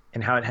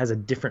 and how it has a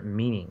different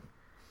meaning.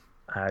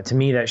 To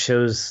me, that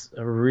shows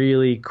a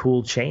really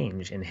cool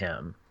change in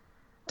him.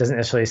 Doesn't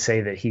necessarily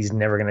say that he's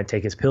never going to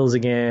take his pills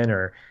again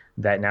or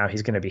that now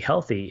he's going to be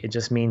healthy. It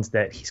just means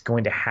that he's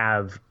going to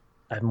have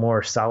a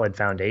more solid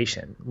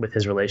foundation with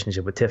his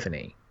relationship with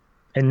Tiffany.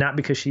 And not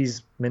because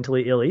she's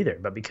mentally ill either,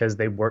 but because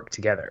they work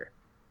together.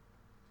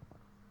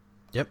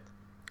 Yep.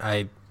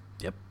 Yep.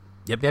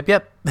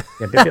 Yep.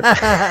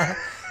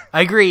 I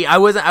agree. I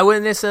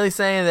wasn't necessarily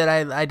saying that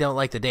I don't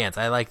like the dance.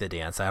 I like the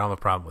dance. I don't have a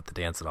problem with the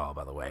dance at all,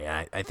 by the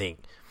way. I think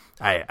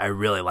I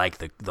really like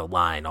the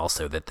line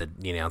also that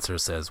the announcer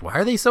says, "Why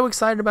are they so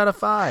excited about a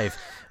 5?"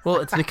 Well,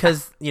 it's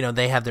because,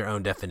 they have their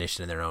own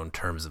definition and their own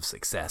terms of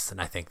success.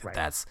 And I think that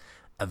that's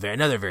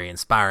another very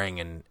inspiring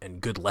and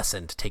good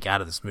lesson to take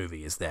out of this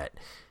movie, is that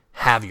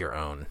have your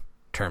own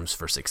terms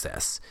for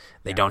success.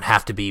 They don't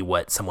have to be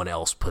what someone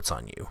else puts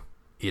on you.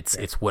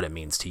 It's what it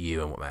means to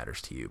you and what matters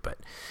to you. But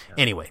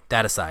anyway,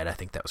 that aside, I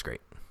think that was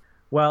great.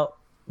 Well,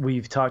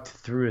 we've talked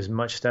through as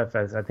much stuff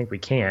as I think we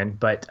can,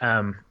 but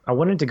I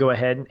wanted to go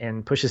ahead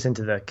and push us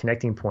into the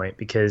connecting point,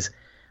 because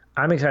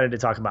I'm excited to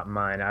talk about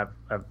mine.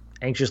 I've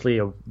anxiously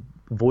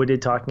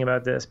avoided talking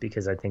about this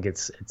because I think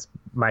it's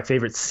my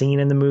favorite scene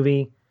in the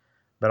movie,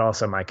 but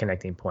also my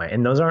connecting point.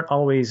 And those aren't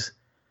always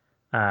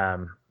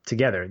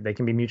together. They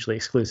can be mutually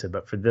exclusive,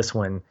 but for this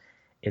one,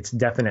 it's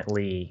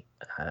definitely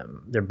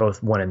they're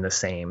both one and the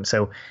same.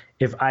 So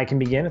if I can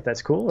begin, if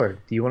that's cool, or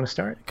do you want to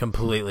start?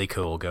 Completely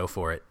cool. Go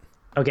for it.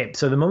 Okay,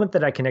 so the moment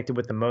that I connected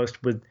with the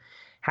most would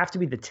have to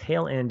be the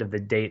tail end of the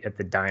date at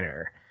the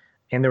diner.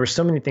 And there were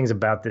so many things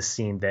about this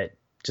scene that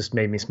just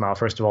made me smile.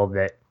 First of all,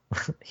 that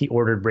he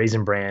ordered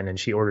Raisin Bran and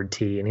she ordered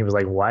tea. And he was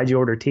like, "Why'd you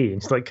order tea?"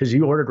 And she's like, "Because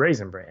you ordered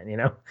Raisin Bran,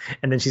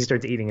 And then she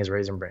starts eating his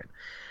Raisin Bran.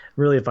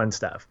 Really fun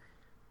stuff.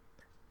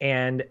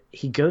 And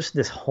he goes to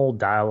this whole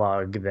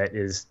dialogue that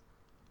is,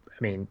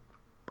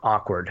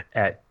 awkward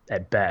at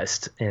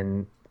best,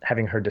 in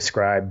having her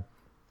describe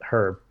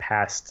her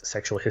past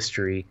sexual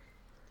history.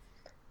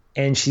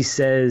 And she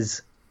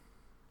says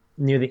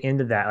near the end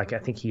of that, I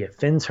think he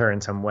offends her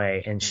in some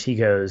way. And she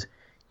goes,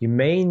 "You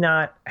may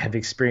not have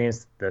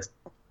experienced this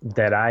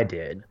that I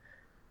did,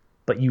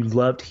 but you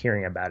loved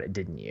hearing about it,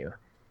 didn't you?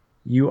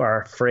 You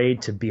are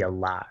afraid to be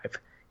alive.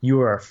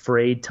 You are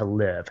afraid to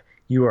live.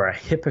 You are a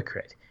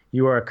hypocrite.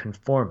 You are a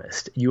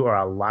conformist. You are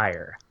a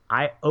liar.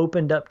 I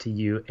opened up to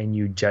you and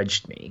you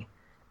judged me."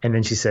 And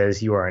then she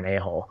says, "You are an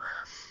a-hole."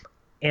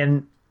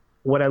 And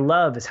what I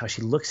love is how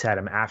she looks at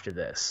him after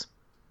this,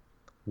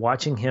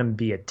 watching him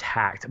be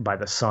attacked by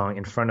the song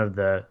in front of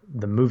the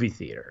movie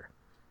theater.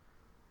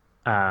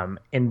 And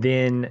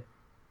then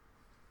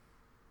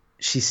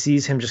she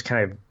sees him just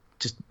kind of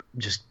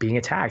just being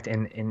attacked.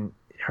 And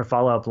her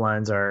follow-up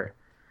lines are,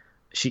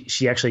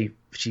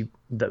 the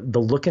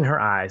look in her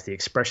eyes, the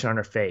expression on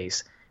her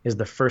face, is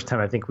the first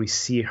time I think we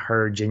see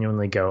her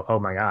genuinely go, "Oh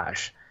my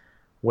gosh,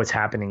 what's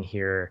happening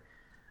here?"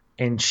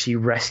 And she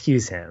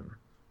rescues him.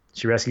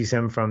 She rescues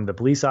him from the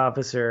police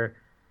officer.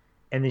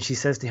 And then she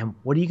says to him,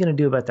 "What are you going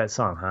to do about that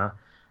song, huh?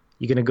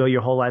 You going to go your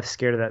whole life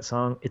scared of that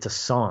song? It's a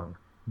song.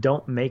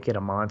 Don't make it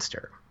a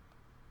monster."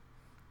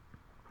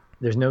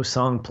 There's no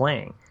song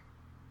playing.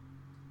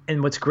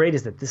 And what's great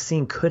is that this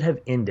scene could have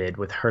ended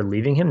with her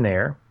leaving him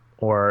there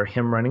or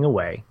him running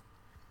away.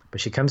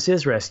 But she comes to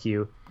his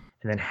rescue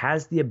and then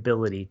has the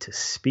ability to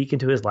speak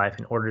into his life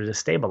in order to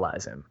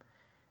stabilize him.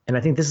 And I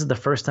think this is the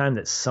first time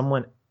that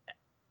someone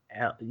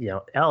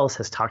else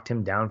has talked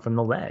him down from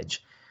the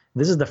ledge.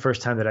 This is the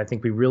first time that I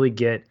think we really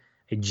get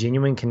a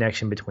genuine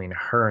connection between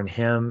her and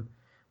him.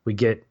 We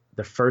get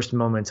the first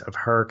moments of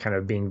her kind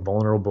of being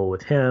vulnerable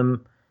with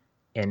him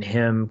and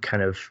him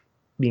kind of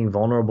being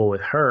vulnerable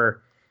with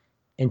her.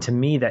 And to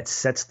me, that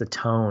sets the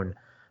tone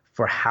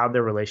for how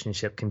their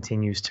relationship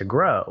continues to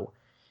grow.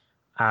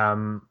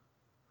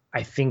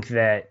 I think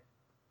that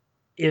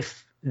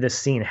if this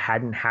scene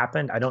hadn't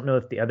happened, I don't know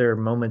if the other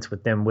moments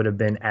with them would have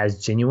been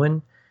as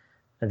genuine.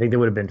 I think they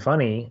would have been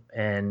funny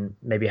and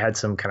maybe had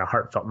some kind of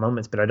heartfelt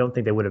moments, but I don't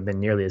think they would have been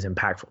nearly as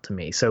impactful to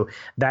me. So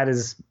that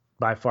is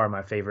by far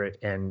my favorite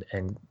and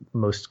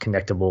most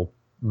connectable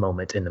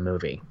moment in the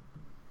movie.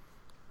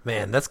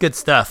 Man, that's good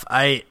stuff.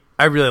 I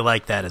really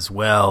like that as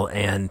well,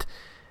 and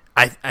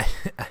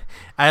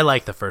I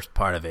like the first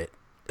part of it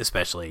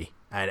especially.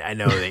 I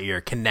know that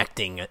you're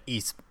connecting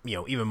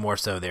even more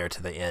so there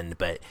to the end,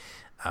 but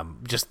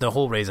just the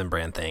whole Raisin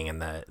Bran thing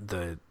and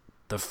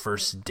the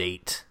first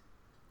date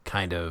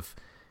kind of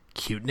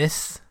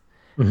cuteness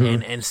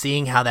and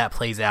seeing how that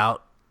plays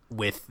out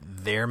with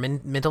their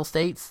mental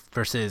states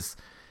versus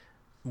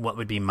what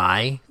would be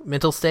my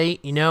mental state,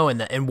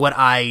 and what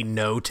I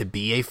know to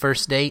be a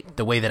first date,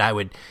 the way that I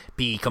would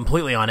be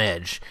completely on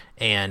edge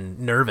and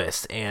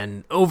nervous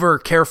and over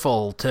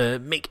careful to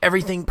make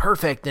everything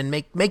perfect and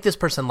make this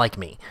person like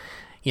me,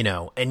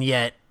 and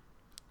yet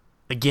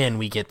again,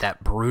 we get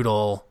that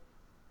brutal,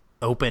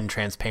 open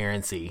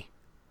transparency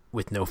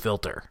with no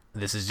filter.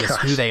 This is just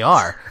who they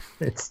are.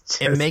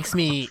 It makes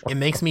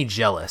me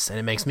jealous, and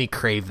it makes me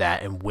crave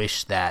that and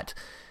wish that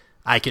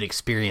I could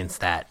experience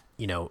that,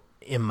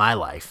 in my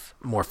life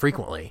more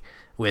frequently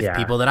with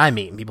people that I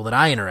meet and people that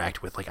I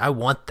interact with. Like, I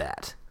want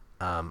that.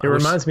 It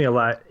reminds me a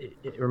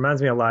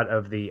lot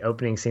of the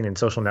opening scene in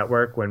Social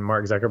Network when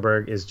Mark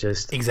Zuckerberg is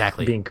just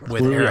being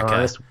completely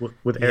honest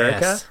with Erica.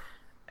 Yes.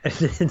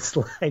 And it's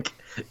like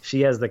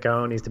she has the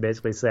cojones to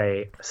basically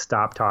say,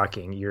 stop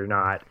talking, you're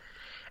not.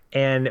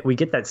 And we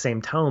get that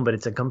same tone, but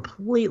it's a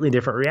completely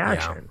different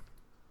reaction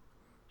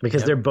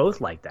because they're both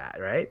like that,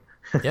 right?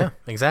 Yeah,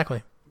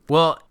 exactly.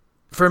 Well,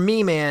 for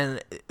me, man,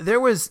 there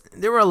were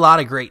a lot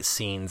of great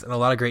scenes and a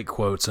lot of great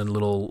quotes and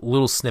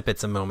little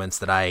snippets and moments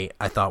that I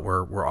thought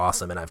were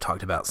awesome, and I've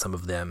talked about some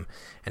of them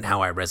and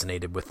how I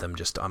resonated with them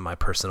just on my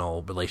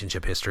personal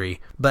relationship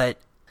history. But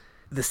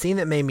the scene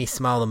that made me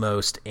smile the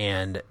most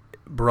and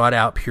brought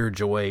out pure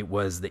joy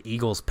was the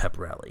Eagles pep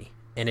rally.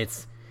 And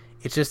it's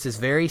just this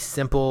very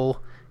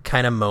simple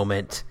kind of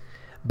moment,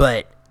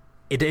 but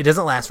it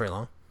doesn't last very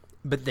long.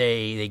 But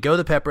they go to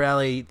the pep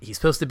rally. He's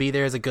supposed to be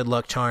there as a good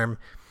luck charm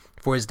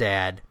for his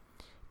dad,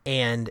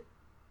 and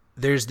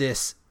there's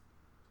this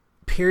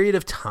period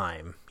of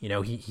time,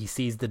 he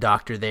sees the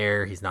doctor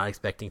there. He's not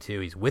expecting to.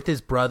 He's with his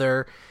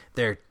brother.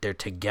 They're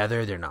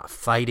together. They're not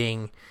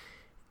fighting,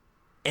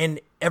 and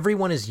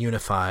everyone is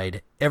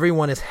unified.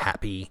 Everyone is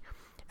happy,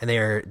 and they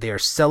are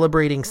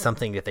celebrating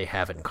something that they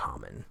have in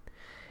common.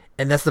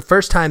 And that's the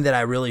first time that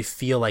I really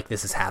feel like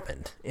this has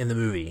happened in the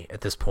movie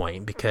at this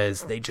point,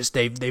 because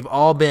they've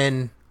all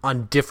been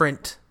on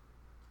different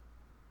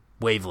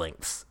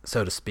wavelengths,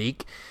 so to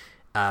speak,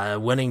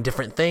 wanting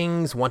different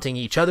things, wanting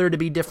each other to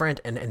be different,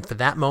 and for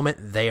that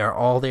moment they are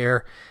all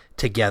there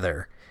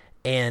together.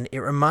 And it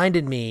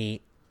reminded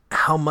me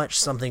how much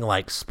something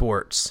like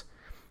sports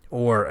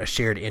or a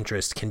shared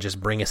interest can just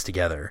bring us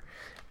together.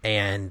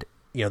 And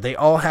they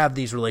all have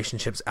these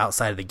relationships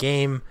outside of the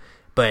game,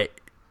 but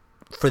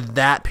for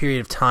that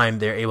period of time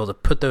they're able to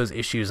put those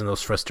issues and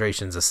those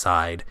frustrations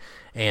aside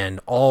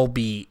and all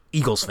be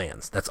Eagles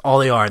fans. That's all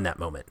they are in that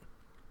moment.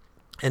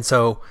 And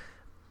so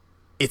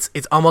it's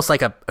almost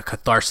like a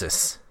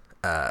catharsis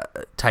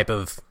type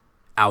of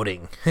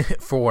outing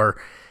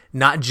for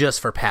not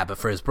just for Pat, but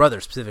for his brother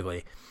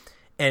specifically.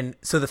 And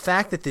so the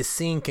fact that this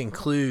scene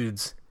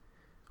concludes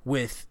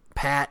with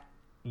Pat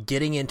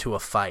getting into a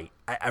fight,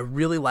 I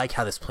really like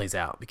how this plays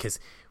out, because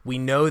we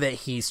know that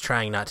he's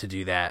trying not to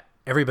do that.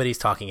 Everybody's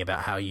talking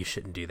about how you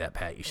shouldn't do that,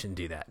 Pat. You shouldn't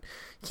do that.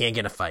 Can't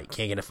get in a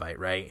fight,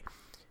 right?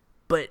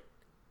 But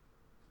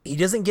he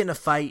doesn't get in a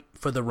fight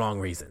for the wrong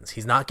reasons.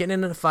 He's not getting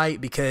in a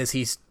fight because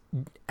he's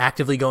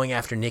actively going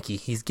after Nikki.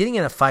 He's getting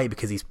in a fight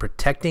because he's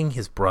protecting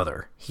his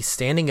brother. He's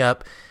standing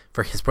up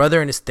for his brother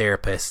and his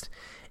therapist,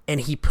 and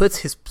he puts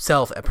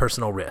himself at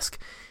personal risk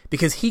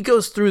because he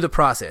goes through the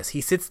process.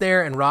 He sits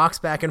there and rocks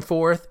back and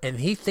forth, and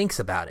he thinks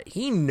about it.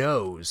 He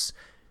knows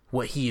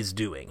what he is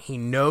doing. He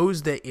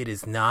knows that it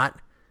is not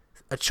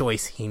a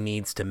choice he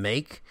needs to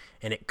make,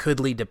 and it could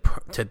lead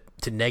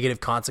to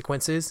negative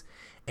consequences,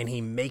 and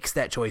he makes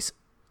that choice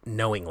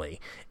knowingly.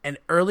 And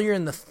earlier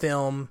in the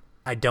film,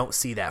 I don't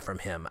see that from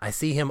him. I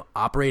see him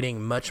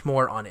operating much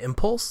more on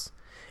impulse,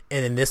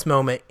 and in this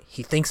moment,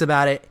 he thinks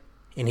about it,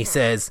 and he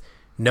says,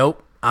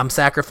 nope, I'm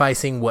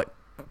sacrificing what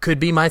could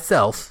be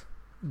myself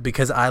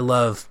because I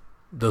love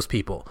those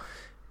people,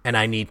 and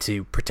I need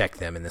to protect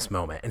them in this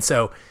moment. And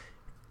so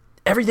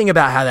everything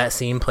about how that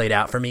scene played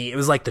out for me, it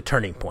was like the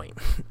turning point,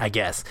 I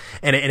guess.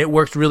 And it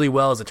worked really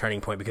well as a turning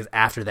point, because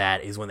after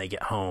that is when they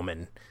get home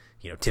and,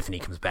 Tiffany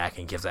comes back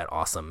and gives that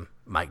awesome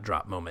mic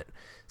drop moment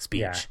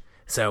speech. Yeah.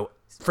 So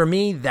for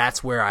me,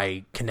 that's where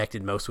I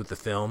connected most with the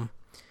film,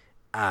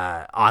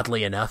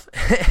 oddly enough.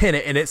 and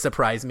it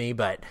surprised me,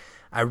 but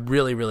I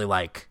really, really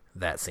like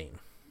that scene.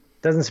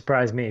 Doesn't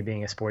surprise me,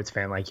 being a sports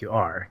fan like you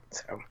are.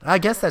 So I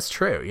guess that's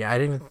true. Yeah, I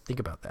didn't even think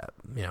about that.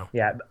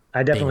 Yeah,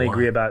 I definitely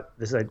agree about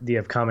this idea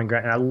of common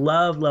ground. And I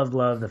love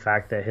the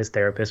fact that his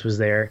therapist was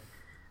there.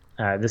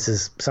 This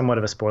is somewhat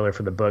of a spoiler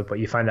for the book, but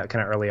you find out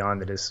kind of early on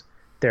that his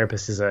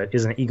therapist is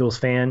an Eagles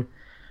fan.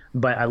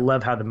 But I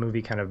love how the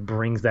movie kind of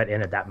brings that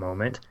in at that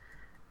moment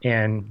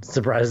and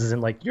surprises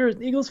him, like, you're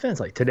an Eagles fan. It's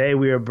like, today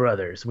we are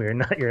brothers. I'm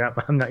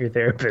not your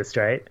therapist,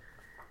 right?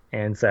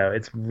 And so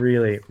it's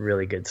really,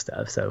 really good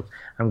stuff. So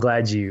I'm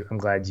glad you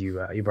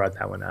brought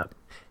that one up.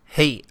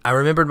 Hey, I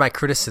remembered my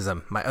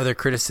other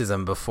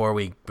criticism before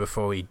we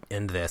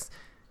end this.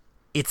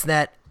 It's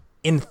that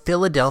In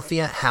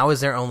Philadelphia, how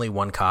is there only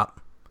one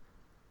cop?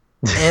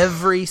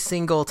 Every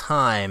single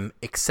time,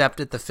 except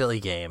at the Philly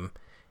game,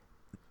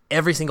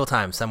 every single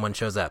time someone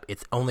shows up,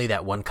 it's only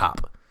that one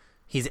cop.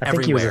 He's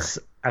everywhere.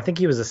 I think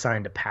he was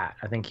assigned to Pat.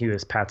 I think he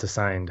was Pat's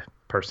assigned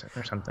person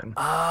or something.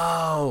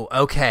 Oh,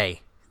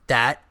 okay.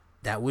 That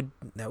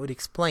would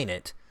explain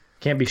it.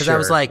 Can't be sure. Because I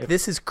was like,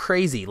 this is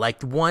crazy.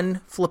 Like,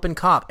 one flipping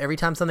cop. Every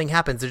time something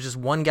happens, there's just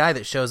one guy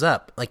that shows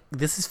up. Like,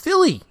 this is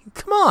Philly.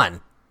 Come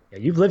on. Yeah,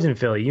 you've lived in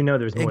Philly. You know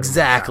there's more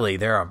exactly.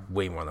 There are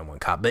way more than one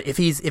cop. But if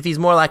he's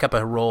more like a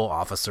parole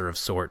officer of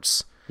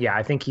sorts. Yeah,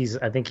 I think he's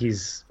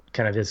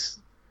kind of his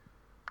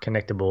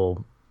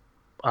connectable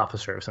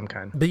officer of some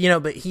kind.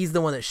 But he's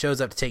the one that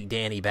shows up to take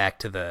Danny back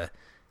to the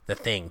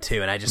thing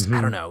too. And I just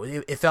I don't know.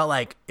 It felt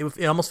like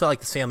it almost felt like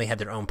this family had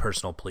their own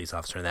personal police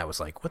officer, and that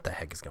was like, what the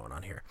heck is going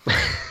on here?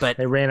 But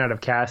they ran out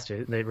of cash.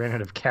 They ran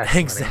out of cash.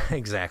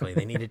 Exactly.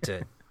 They needed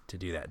to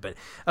do that. But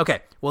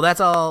okay, well,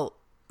 that's all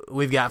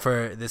we've got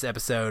for this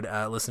episode,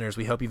 listeners.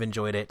 We hope you've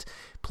enjoyed it.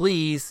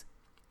 Please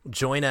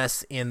join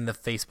us in the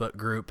Facebook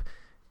group.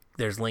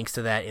 There's links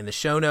to that in the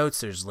show notes.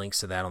 There's links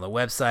to that on the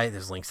website.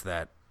 There's links to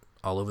that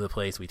all over the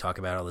place. We talk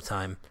about it all the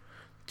time.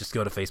 Just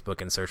go to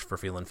Facebook and search for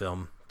Feelin'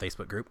 Film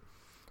Facebook group,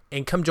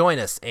 and come join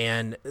us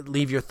and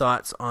leave your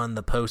thoughts on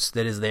the post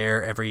that is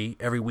there every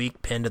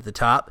week pinned at the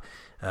top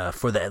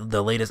for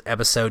the latest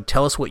episode.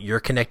 Tell us what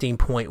your connecting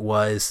point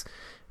was.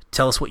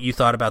 Tell us what you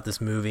thought about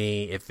this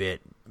movie, if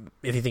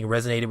anything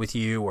resonated with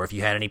you, or if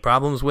you had any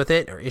problems with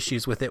it or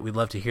issues with it. We'd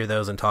love to hear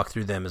those and talk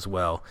through them as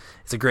well.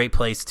 It's a great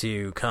place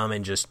to come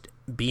and just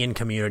be in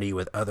community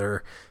with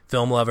other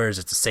film lovers.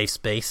 It's a safe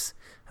space,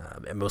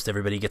 and most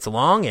everybody gets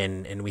along,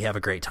 and we have a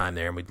great time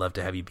there, and we'd love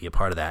to have you be a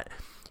part of that.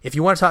 If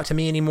you want to talk to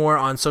me anymore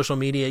on social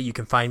media, you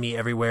can find me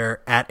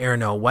everywhere at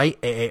Aaron L. White,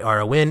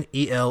 AARON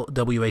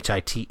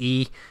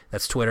ELWHITE.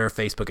 That's Twitter,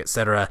 Facebook,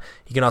 etc.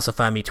 You can also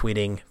find me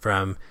tweeting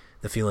from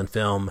the Feelin'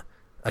 Film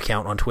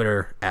account on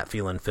Twitter at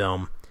Feelin'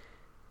 Film.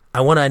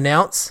 I want to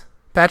announce,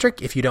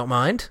 Patrick, if you don't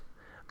mind,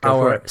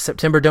 our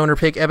September donor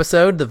pick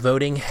episode. The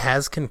voting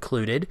has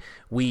concluded.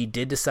 We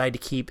did decide to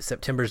keep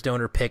September's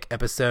donor pick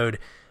episode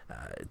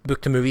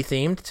book to movie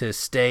themed to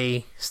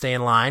stay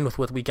in line with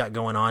what we got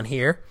going on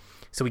here.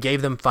 So we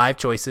gave them 5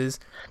 choices,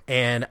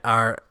 and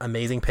our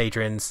amazing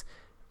patrons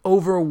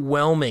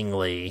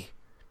overwhelmingly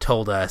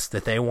told us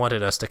that they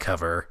wanted us to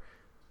cover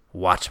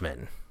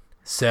Watchmen.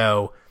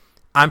 So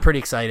I'm pretty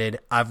excited.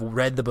 I've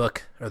read the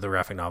book, or the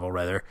graphic novel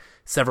rather,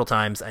 several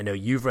times. I know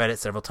you've read it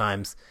several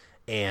times,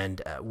 and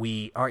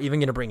we are even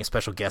going to bring a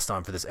special guest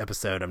on for this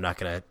episode. I'm not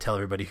going to tell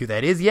everybody who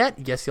that is yet.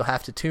 I guess you'll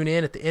have to tune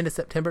in at the end of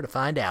September to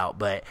find out,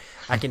 but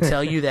I can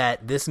tell you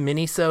that this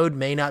mini-sode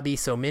may not be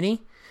so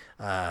mini.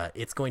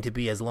 It's going to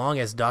be as long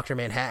as Dr.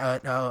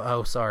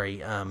 Manhattan.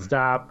 Sorry.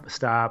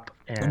 Stop,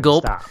 and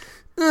gulp. Stop.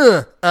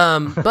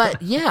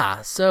 But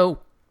yeah, so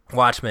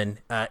Watchmen,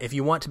 if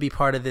you want to be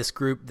part of this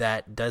group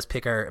that does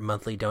pick our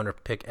monthly donor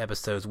pick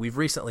episodes, we've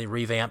recently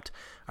revamped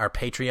our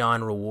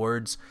Patreon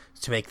rewards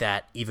to make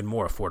that even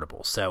more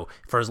affordable. So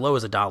for as low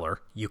as $1,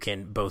 you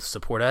can both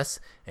support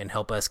us and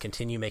help us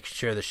continue making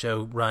sure the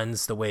show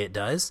runs the way it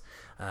does,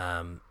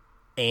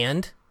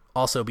 and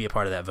also be a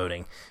part of that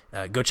voting.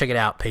 Go check it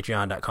out,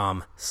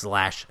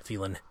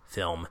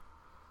 patreon.com/feelinfilm.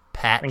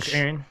 Patch, thanks,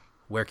 Aaron.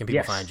 Where can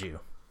people find you?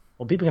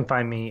 Well, people can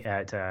find me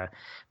at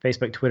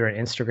Facebook, Twitter, and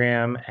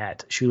Instagram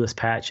at Shoeless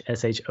Patch,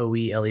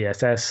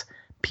 SHOELESS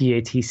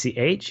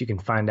PATCH. You can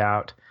find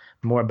out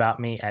more about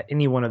me at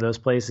any one of those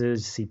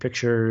places, see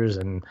pictures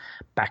and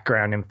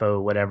background info,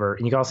 whatever.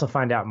 And you can also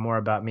find out more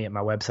about me at my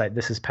website,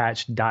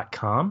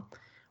 thisispatch.com.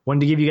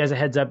 Wanted to give you guys a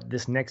heads up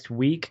this next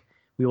week.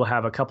 We will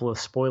have a couple of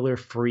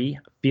spoiler-free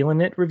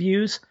Feelin' It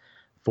reviews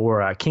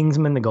for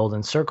Kingsman: The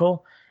Golden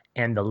Circle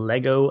and the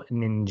Lego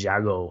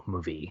Ninjago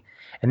movie.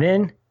 And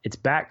then it's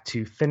back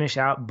to finish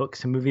out Books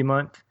to Movie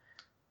Month,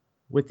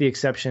 with the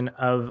exception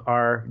of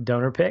our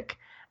donor pick.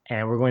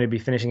 And we're going to be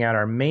finishing out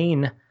our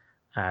main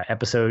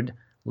episode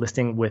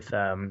listing with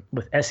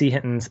S.E.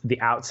 Hinton's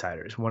The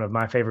Outsiders, one of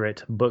my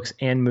favorite books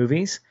and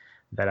movies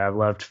that I've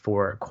loved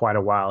for quite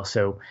a while.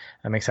 So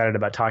I'm excited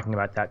about talking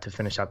about that to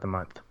finish out the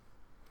month.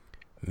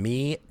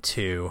 Me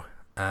too.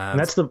 And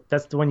that's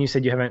the one you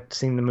said you haven't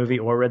seen the movie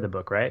or read the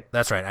book, right?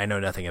 That's right. I know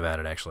nothing about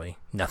it, actually.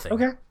 Nothing.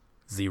 Okay.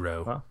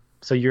 Zero. Well,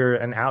 so you're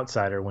an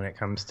outsider when it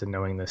comes to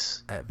knowing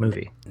this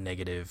movie.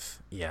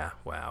 Negative. Yeah.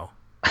 Wow.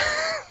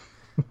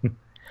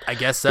 I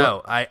guess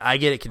so. I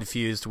get it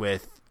confused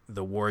with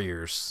the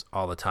Warriors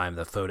all the time.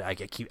 The photo.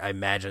 I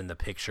imagine the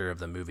picture of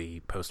the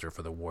movie poster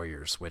for the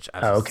Warriors, which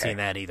I've not seen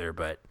that either.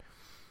 But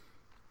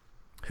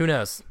who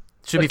knows?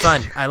 Should be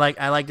fun. I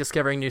like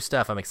discovering new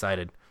stuff. I'm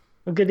excited.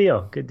 Well,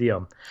 good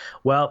deal.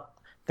 Well,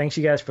 thanks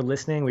you guys for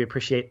listening. We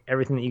appreciate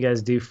everything that you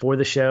guys do for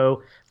the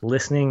show,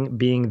 listening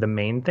being the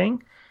main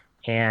thing.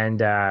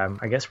 And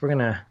I guess we're going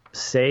to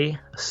say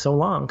so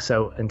long.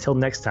 So until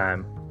next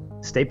time,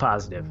 stay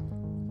positive.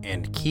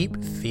 And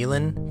keep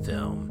feeling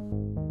film.